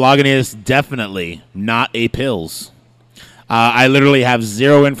 it's Lagunitas Definitely Not a Pils. I literally have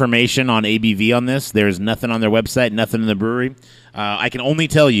zero information on ABV on this. There's nothing on their website, nothing in the brewery. I can only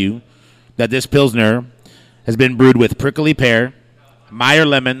tell you that this Pilsner has been brewed with prickly pear, Meyer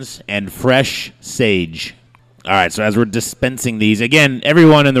lemons, and fresh sage. All right, so as we're dispensing these, again,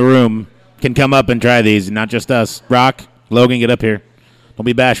 everyone in the room can come up and try these, not just us. Rock, Logan, get up here. Don't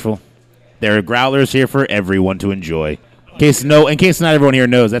be bashful. There are growlers here for everyone to enjoy. In case not everyone here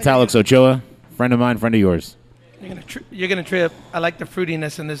knows, that's Alex Ochoa, friend of mine, friend of yours. You're gonna trip. I like the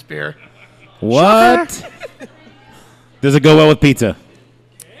fruitiness in this beer. What? Does it go well with pizza?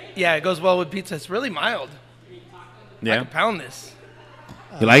 Yeah, it goes well with pizza. It's really mild. Yeah. I can pound this.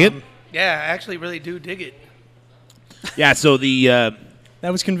 You like it? Yeah, I actually really do dig it. Yeah, so the...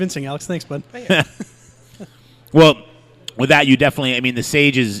 that was convincing, Alex. Thanks, bud. Well, with that, you definitely... I mean, the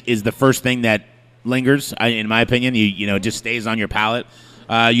sage is the first thing that lingers, in my opinion. You know, it just stays on your palate.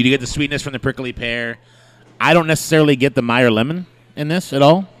 You get the sweetness from the prickly pear. I don't necessarily get the Meyer lemon in this at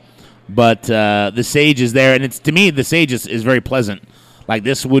all, but the sage is there, and it's, to me, the sage is very pleasant. Like,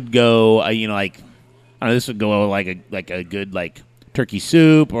 this would go, this would go like a good turkey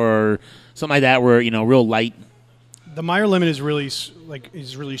soup or something like that, where real light. The Meyer lemon is really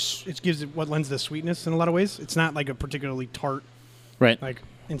it gives it what lends the sweetness in a lot of ways. It's not like a particularly tart, right?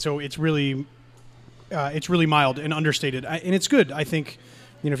 And so it's really mild and understated, and it's good. I think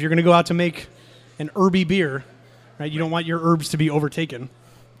if you're going to go out to make an herby beer, right, you don't want your herbs to be overtaken.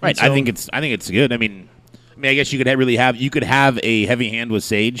 Right. So, I think it's good. I mean, I guess you could have a heavy hand with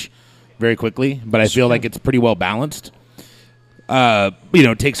sage very quickly, but I feel like it's pretty well balanced.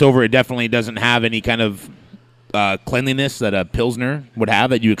 It takes over. It definitely doesn't have any kind of cleanliness that a Pilsner would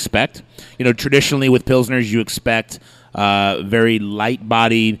have that you expect. Traditionally with Pilsners, you expect very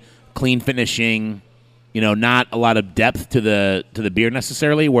light-bodied, clean finishing, not a lot of depth to the beer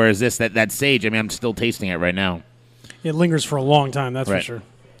necessarily, whereas that sage, I mean, I'm still tasting it right now. It lingers for a long time, that's for sure.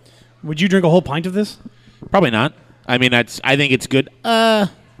 Would you drink a whole pint of this? Probably not. I mean, I think it's good. No,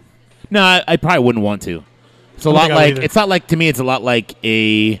 I probably wouldn't want to. It's a lot like, it's not like, to me, it's a lot like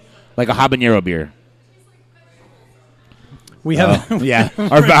a habanero beer. We have yeah,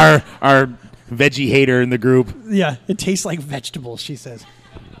 our veggie hater in the group. Yeah, it tastes like vegetables, she says.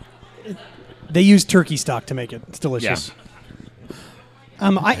 They use turkey stock to make it. It's delicious.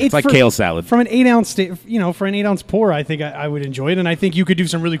 Yeah. It's like kale salad. From an 8-ounce, for an 8-ounce pour, I think I would enjoy it, and I think you could do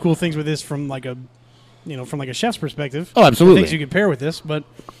some really cool things with this from like a chef's perspective. Oh, absolutely. Things you could pair with this, but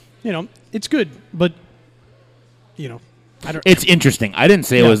it's good. But I don't. It's interesting. I didn't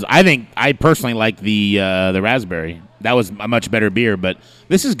say it was. I personally like the raspberry. That was a much better beer, but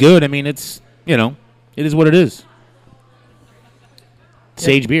this is good. I mean, it's it is what it is.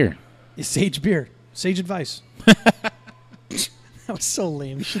 Sage beer. Sage beer. Sage advice. That was so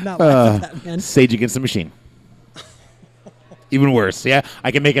lame. You should not laugh at that, man. Sage Against the Machine. Even worse. Yeah,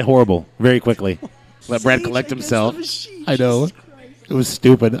 I can make it horrible very quickly. Let Brad collect himself. I know. It was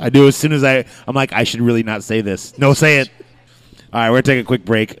stupid. I knew as soon as I'm like, I should really not say this. No, say it. All right, we're going to take a quick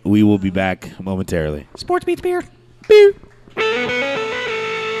break. We will be back momentarily. Sports Beats beer. Beer.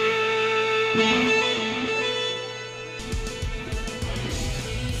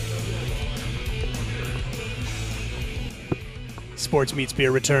 Sports Meets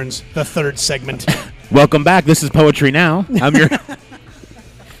Beer returns, the third segment. Welcome back. This is Poetry Now. I'm your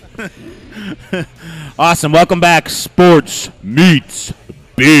awesome. Welcome back. Sports Meets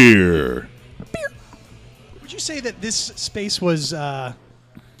Beer. Would you say that this space was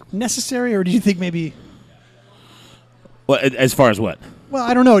necessary, or do you think maybe... Well, as far as what? Well,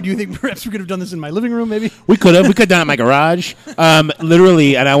 I don't know. Do you think perhaps we could have done this in my living room, maybe? We could have. We could have done it in my garage.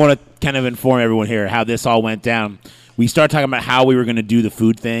 Literally, and I want to kind of inform everyone here how this all went down. We started talking about how we were going to do the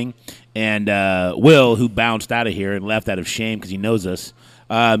food thing, and Will, who bounced out of here and left out of shame because he knows us,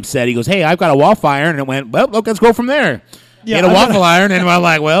 said, he goes, hey, I've got a waffle iron, and it went, well, look, let's go from there. He had a waffle iron, and I'm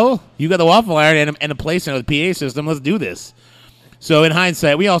like, well, you got the waffle iron and a place in the PA system. Let's do this. So in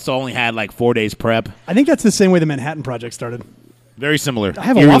hindsight, we also only had like 4 days prep. I think that's the same way the Manhattan Project started. Very similar. I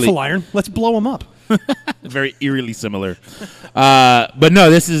have a waffle iron. Let's blow them up. Very eerily similar. But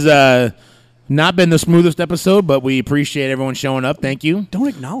no, this has not been the smoothest episode, but we appreciate everyone showing up. Thank you. Don't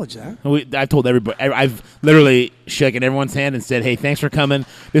acknowledge that. I've told everybody. I've literally shaken everyone's hand and said, hey, thanks for coming.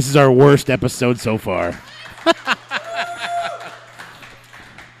 This is our worst episode so far.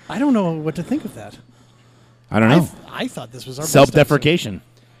 I don't know what to think of that. I don't know. I thought this was our self-deprecation.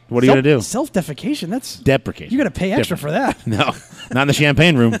 What are you going to do? Self-defecation? That's... Deprecation. You got to pay extra for that. No, not in the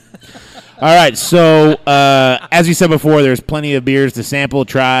champagne room. All right, so as we said before, there's plenty of beers to sample,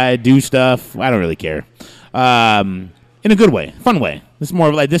 try, do stuff. I don't really care. In a good way, fun way.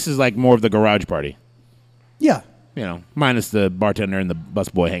 This is like more of the garage party. Yeah. You know, minus the bartender and the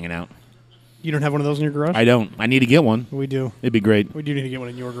busboy hanging out. You don't have one of those in your garage? I don't. I need to get one. We do. It'd be great. We do need to get one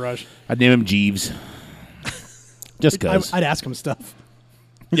in your garage. I'd name him Jeeves. Just because. I'd ask him stuff.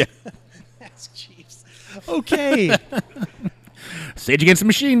 Yeah. Ask Jeeves. Okay. Sage Against the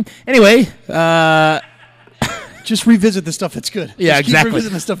Machine. Anyway. Just revisit the stuff that's good. Yeah, just exactly. Keep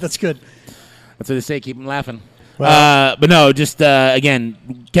revisiting the stuff that's good. That's what they say. Keep them laughing. But no, just again,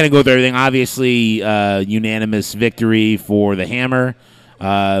 kind of go through everything. Obviously, unanimous victory for the Hammer.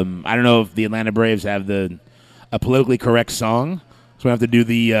 I don't know if the Atlanta Braves have a politically correct song, so we have to do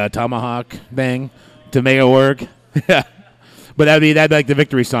the tomahawk thing to make it work. Yeah, but that'd be like the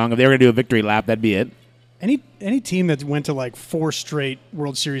victory song. If they were gonna do a victory lap, that'd be it. Any team that went to like 4 straight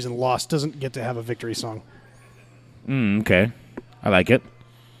World Series and lost doesn't get to have a victory song. Okay, I like it.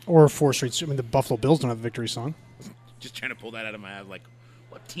 Or 4 straight. I mean, the Buffalo Bills don't have a victory song. Just trying to pull that out of my head. Like,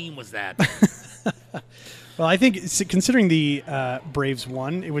 what team was that? Well, I think considering the Braves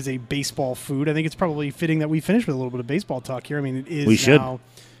won, it was a baseball food. I think it's probably fitting that we finish with a little bit of baseball talk here. I mean, it is now,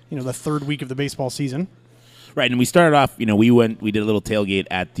 the 3rd week of the baseball season. Right, and we started off, we did a little tailgate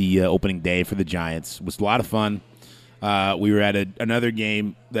at the opening day for the Giants. It was a lot of fun. We were at another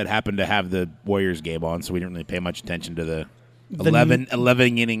game that happened to have the Warriors game on, so we didn't really pay much attention to the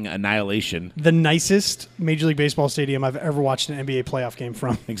 11-inning annihilation. The nicest Major League Baseball stadium I've ever watched an NBA playoff game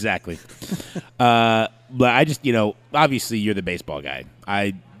from. Exactly. But I just, obviously you're the baseball guy.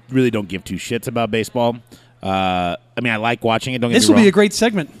 I really don't give 2 shits about baseball. I mean, I like watching it. This will be a great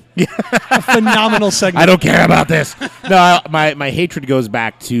segment. A phenomenal segment. I don't care about this. No, my hatred goes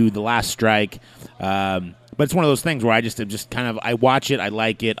back to the last strike. But it's one of those things where I just kind of I watch it. I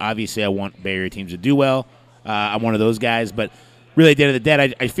like it. Obviously, I want Bay Area teams to do well. I'm one of those guys. But really, at the end of the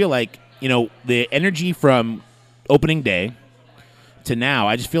day, I feel like, the energy from opening day to now,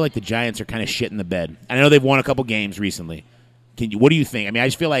 I just feel like the Giants are kind of shit in the bed. I know they've won a couple games recently. What do you think? I mean, I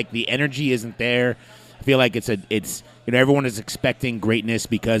just feel like the energy isn't there. I feel like it's everyone is expecting greatness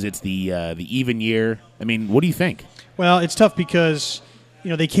because it's the even year. I mean, what do you think? Well, it's tough because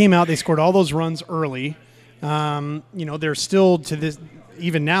they came out, they scored all those runs early. They're still to this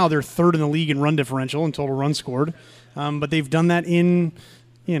even now they're 3rd in the league in run differential and total runs scored. But they've done that in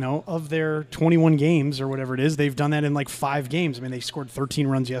of their 21 games or whatever it is, they've done that in like 5 games. I mean, they scored 13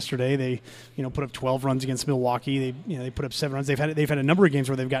 runs yesterday. They, put up 12 runs against Milwaukee. They put up 7 runs. They've had a number of games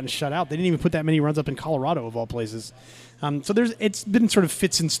where they've gotten shut out. They didn't even put that many runs up in Colorado, of all places. So it's been sort of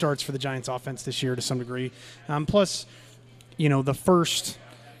fits and starts for the Giants offense this year to some degree. Plus, the first,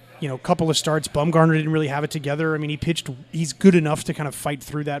 couple of starts, Bumgarner didn't really have it together. I mean, he's good enough to kind of fight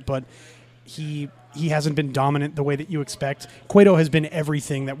through that, but he hasn't been dominant the way that you expect. Cueto has been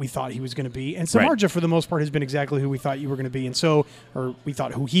everything that we thought he was going to be. And Samardzija, for the most part, has been exactly who we thought you were going to be, or we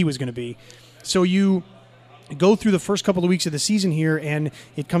thought who he was going to be. So you go through the first couple of weeks of the season here, and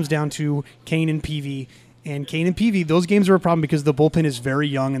it comes down to Kane and Peavy. And Kane and Peavy, those games are a problem because the bullpen is very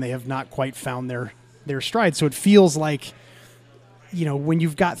young, and they have not quite found their stride. So it feels like, when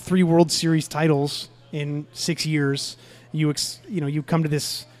you've got 3 World Series titles in 6 years, you come to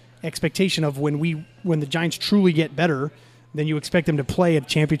this expectation of when the Giants truly get better, then you expect them to play a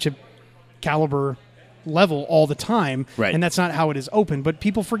championship caliber level all the time, Right. and that's not how it is open. But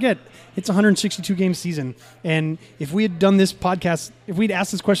people forget it's a 162 game season, and if we had done this podcast, if we'd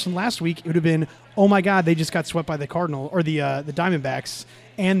asked this question last week, it would have been, oh my God, they just got swept by the Cardinal or the Diamondbacks,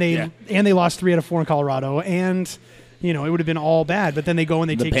 and they lost 3 out of 4 in Colorado, and it would have been all bad. But then they go and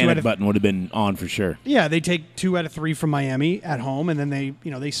they The take 2 out panic of button would have been on for sure. yeah, they take 2 out of 3 from Miami at home, and then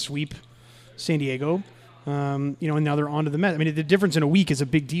they sweep San Diego. And now they're on to the Mets. I mean, the difference in a week is a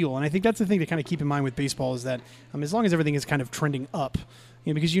big deal, and I think that's the thing to kind of keep in mind with baseball is that as long as everything is kind of trending up,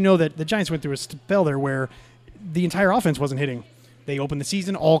 because that the Giants went through a spell there where the entire offense wasn't hitting. They opened the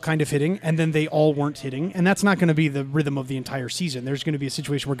season all kind of hitting, and then they all weren't hitting, and that's not going to be the rhythm of the entire season. There's going to be a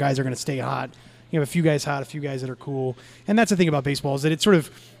situation where guys are going to stay hot. You have a few guys hot, a few guys that are cool, and that's the thing about baseball is that it's sort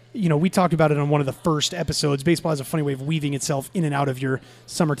of we talked about it on one of the first episodes. Baseball has a funny way of weaving itself in and out of your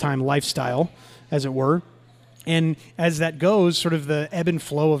summertime lifestyle, as it were. And as that goes, sort of the ebb and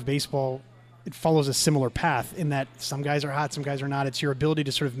flow of baseball, it follows a similar path in that some guys are hot, some guys are not. It's your ability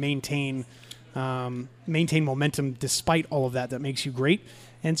to sort of maintain momentum despite all of that makes you great.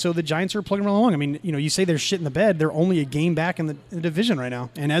 And so the Giants are plugging along. I mean, you say they're shit in the bed. They're only a game back in the division right now.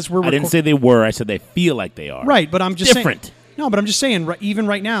 And as we're I didn't say they were. I said they feel like they are. Right, but I'm just different. Saying, no, but I'm just saying, even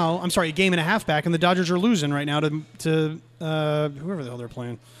right now, I'm sorry, a game and a half back, and the Dodgers are losing right now to whoever the hell they're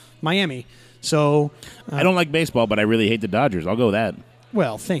playing, Miami. So I don't like baseball, but I really hate the Dodgers. I'll go with that.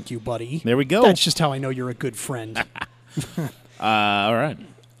 Well, thank you, buddy. There we go. That's just how I know you're a good friend. All right.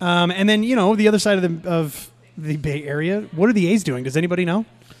 And then the other side of the Bay Area. What are the A's doing? Does anybody know?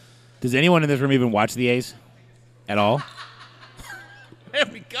 Does anyone in this room even watch the A's at all? There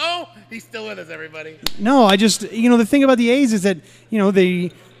we go. He's still with us, everybody. No, I just the thing about the A's is that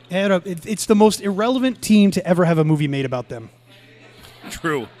they had it's the most irrelevant team to ever have a movie made about them.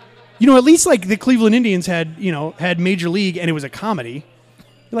 True. At least like the Cleveland Indians had Major League and it was a comedy.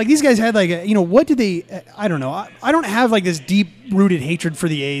 Like these guys had what did they? I don't know. I don't have like this deep rooted hatred for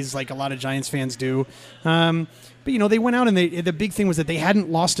the A's like a lot of Giants fans do. But they went out and the big thing was that they hadn't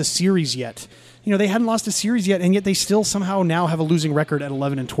lost a series yet. They hadn't lost a series yet, and yet they still somehow now have a losing record at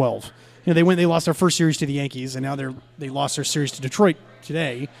 11-12. They lost their first series to the Yankees, and now they lost their series to Detroit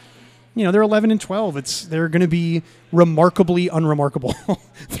today. They're 11-12. They're going to be remarkably unremarkable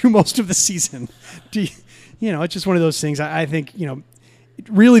through most of the season. It's just one of those things. I think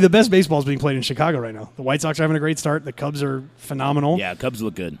really the best baseball is being played in Chicago right now. The White Sox are having a great start. The Cubs are phenomenal. Yeah, Cubs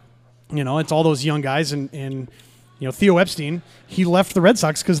look good. It's all those young guys and Theo Epstein. He left the Red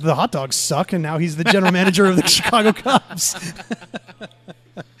Sox because the hot dogs suck, and now he's the general manager of the Chicago Cubs.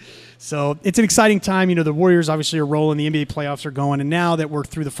 So it's an exciting time. The Warriors obviously are rolling. The NBA playoffs are going, and now that we're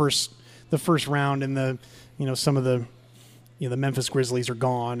through the first round, and some of the the Memphis Grizzlies are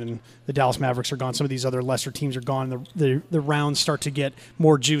gone, and the Dallas Mavericks are gone. Some of these other lesser teams are gone. The rounds start to get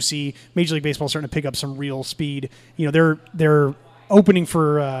more juicy. Major League Baseball is starting to pick up some real speed. They're opening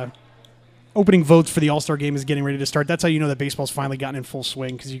for opening votes for the All-Star Game is getting ready to start. That's how you know that baseball's finally gotten in full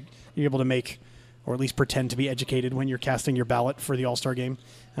swing, because you're able to make, or at least pretend to be educated when you're casting your ballot for the All-Star Game.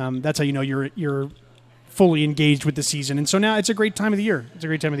 That's how you know you're fully engaged with the season. And so now it's a great time of the year. It's a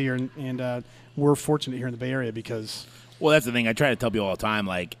great time of the year, and we're fortunate here in the Bay Area because... Well, that's the thing. I try to tell people all the time.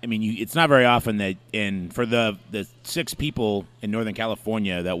 It's not very often that, for the 6 people in Northern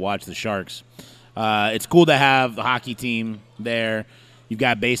California that watch the Sharks, it's cool to have the hockey team there. You've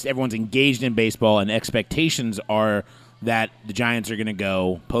got everyone's engaged in baseball, and expectations are that the Giants are going to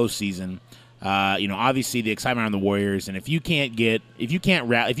go postseason. Obviously the excitement around the Warriors, and if you're going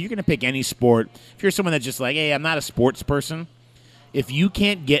to pick any sport, if you're someone that's just like, hey, I'm not a sports person, if you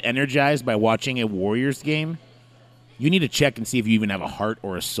can't get energized by watching a Warriors game, you need to check and see if you even have a heart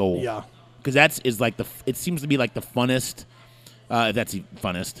or a soul. Yeah, because it seems to be like the funnest. If that's the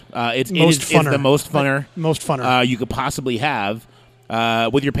funnest, it's the most funner you could possibly have.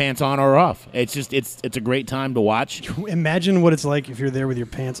 With your pants on or off. It's a great time to watch. Imagine what it's like if you're there with your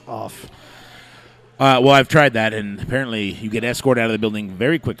pants off. Well, I've tried that, and apparently you get escorted out of the building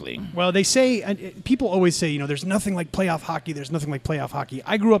very quickly. Well, they say, people always say, there's nothing like playoff hockey. There's nothing like playoff hockey.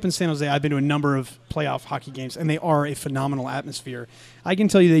 I grew up in San Jose. I've been to a number of playoff hockey games, and they are a phenomenal atmosphere. I can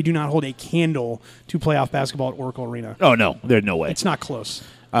tell you they do not hold a candle to playoff basketball at Oracle Arena. Oh, no. There's no way. It's not close.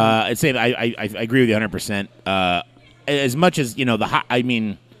 I'd say I agree with you 100%. As much as,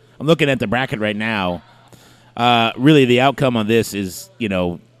 I'm looking at the bracket right now. Really, the outcome on this is,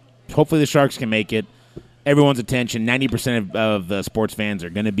 hopefully the Sharks can make it. Everyone's attention, 90% of the sports fans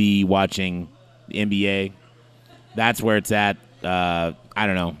are going to be watching the NBA. That's where it's at. I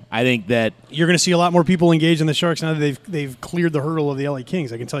don't know. I think that you're going to see a lot more people engaged in the Sharks now that they've cleared the hurdle of the LA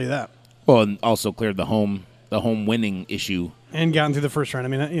Kings. I can tell you that. Well, and also cleared the home winning issue and gotten through the first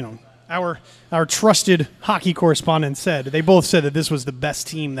round. Our trusted hockey correspondent said they both said that this was the best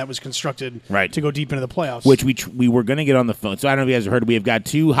team that was constructed Right. to go deep into the playoffs. Which we were going to get on the phone. So I don't know if you guys heard. We have got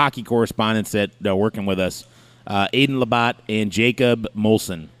 2 hockey correspondents that are working with us, Aiden Labatt and Jacob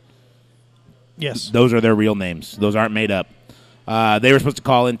Molson. yes, Those are their real names. Those aren't made up. They were supposed to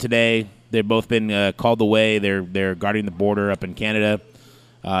call in today. They've both been called away. They're guarding the border up in Canada.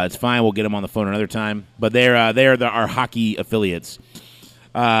 It's fine. We'll get them on the phone another time. But they're our hockey affiliates.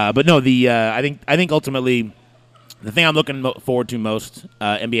 But no, I think ultimately the thing I'm looking forward to most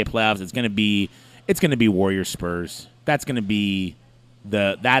NBA playoffs it's going to be Warriors Spurs. That's going to be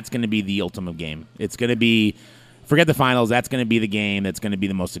the ultimate game. It's going to be forget the finals. That's going to be the game that's going to be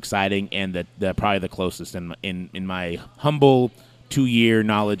the most exciting and the probably the closest in my humble 2-year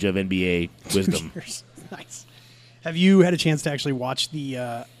knowledge of NBA wisdom. Nice. Have you had a chance to actually watch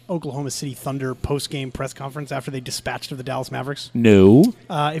the Oklahoma City Thunder post-game press conference after they dispatched of the Dallas Mavericks? No.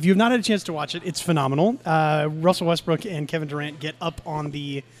 If you have not had a chance to watch it, it's phenomenal. Russell Westbrook and Kevin Durant get up on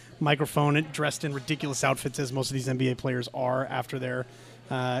the microphone dressed in ridiculous outfits, as most of these NBA players are after their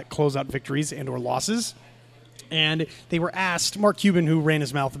closeout victories and or losses. And they were asked, Mark Cuban, who ran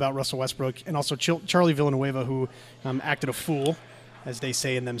his mouth about Russell Westbrook, and also Charlie Villanueva, who acted a fool, as they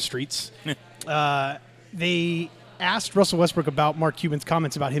say in them streets. They asked Russell Westbrook about Mark Cuban's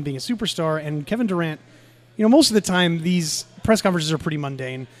comments about him being a superstar, and Kevin Durant, most of the time these press conferences are pretty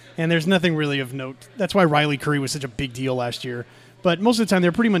mundane, and there's nothing really of note. That's why Riley Curry was such a big deal last year. But most of the time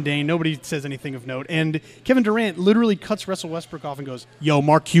they're pretty mundane. Nobody says anything of note. And Kevin Durant literally cuts Russell Westbrook off and goes, "Yo,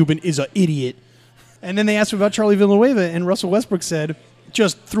 Mark Cuban is an idiot." And then they asked him about Charlie Villanueva, and Russell Westbrook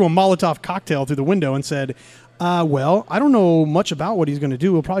just threw a Molotov cocktail through the window and said, well, I don't know much about what he's going to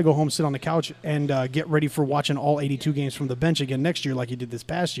do. He'll probably go home, sit on the couch, and get ready for watching all 82 games from the bench again next year like he did this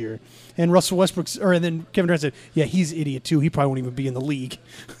past year. And then Kevin Durant said, yeah, he's an idiot too. He probably won't even be in the league.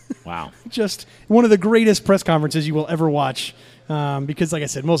 Wow. Just one of the greatest press conferences you will ever watch because, like I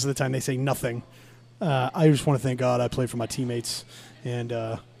said, most of the time they say nothing. I just want to thank God I played for my teammates. And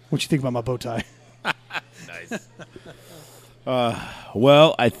what you think about my bow tie? Nice.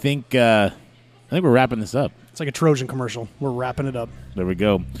 Well, I think we're wrapping this up. It's like a Trojan commercial. We're wrapping it up. There we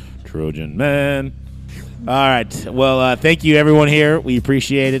go. Trojan man. All right. Well, thank you, everyone here. We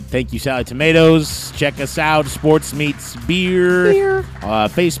appreciate it. Thank you, Sally Tomatoes. Check us out, Sports Meets Beer.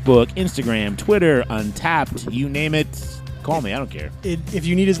 Facebook, Instagram, Twitter, Untapped, you name it. Call me. I don't care. If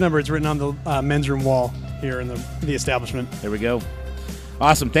you need his number, it's written on the men's room wall here in the establishment. There we go.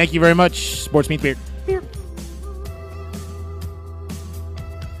 Awesome. Thank you very much, Sports Meets Beer. Beer.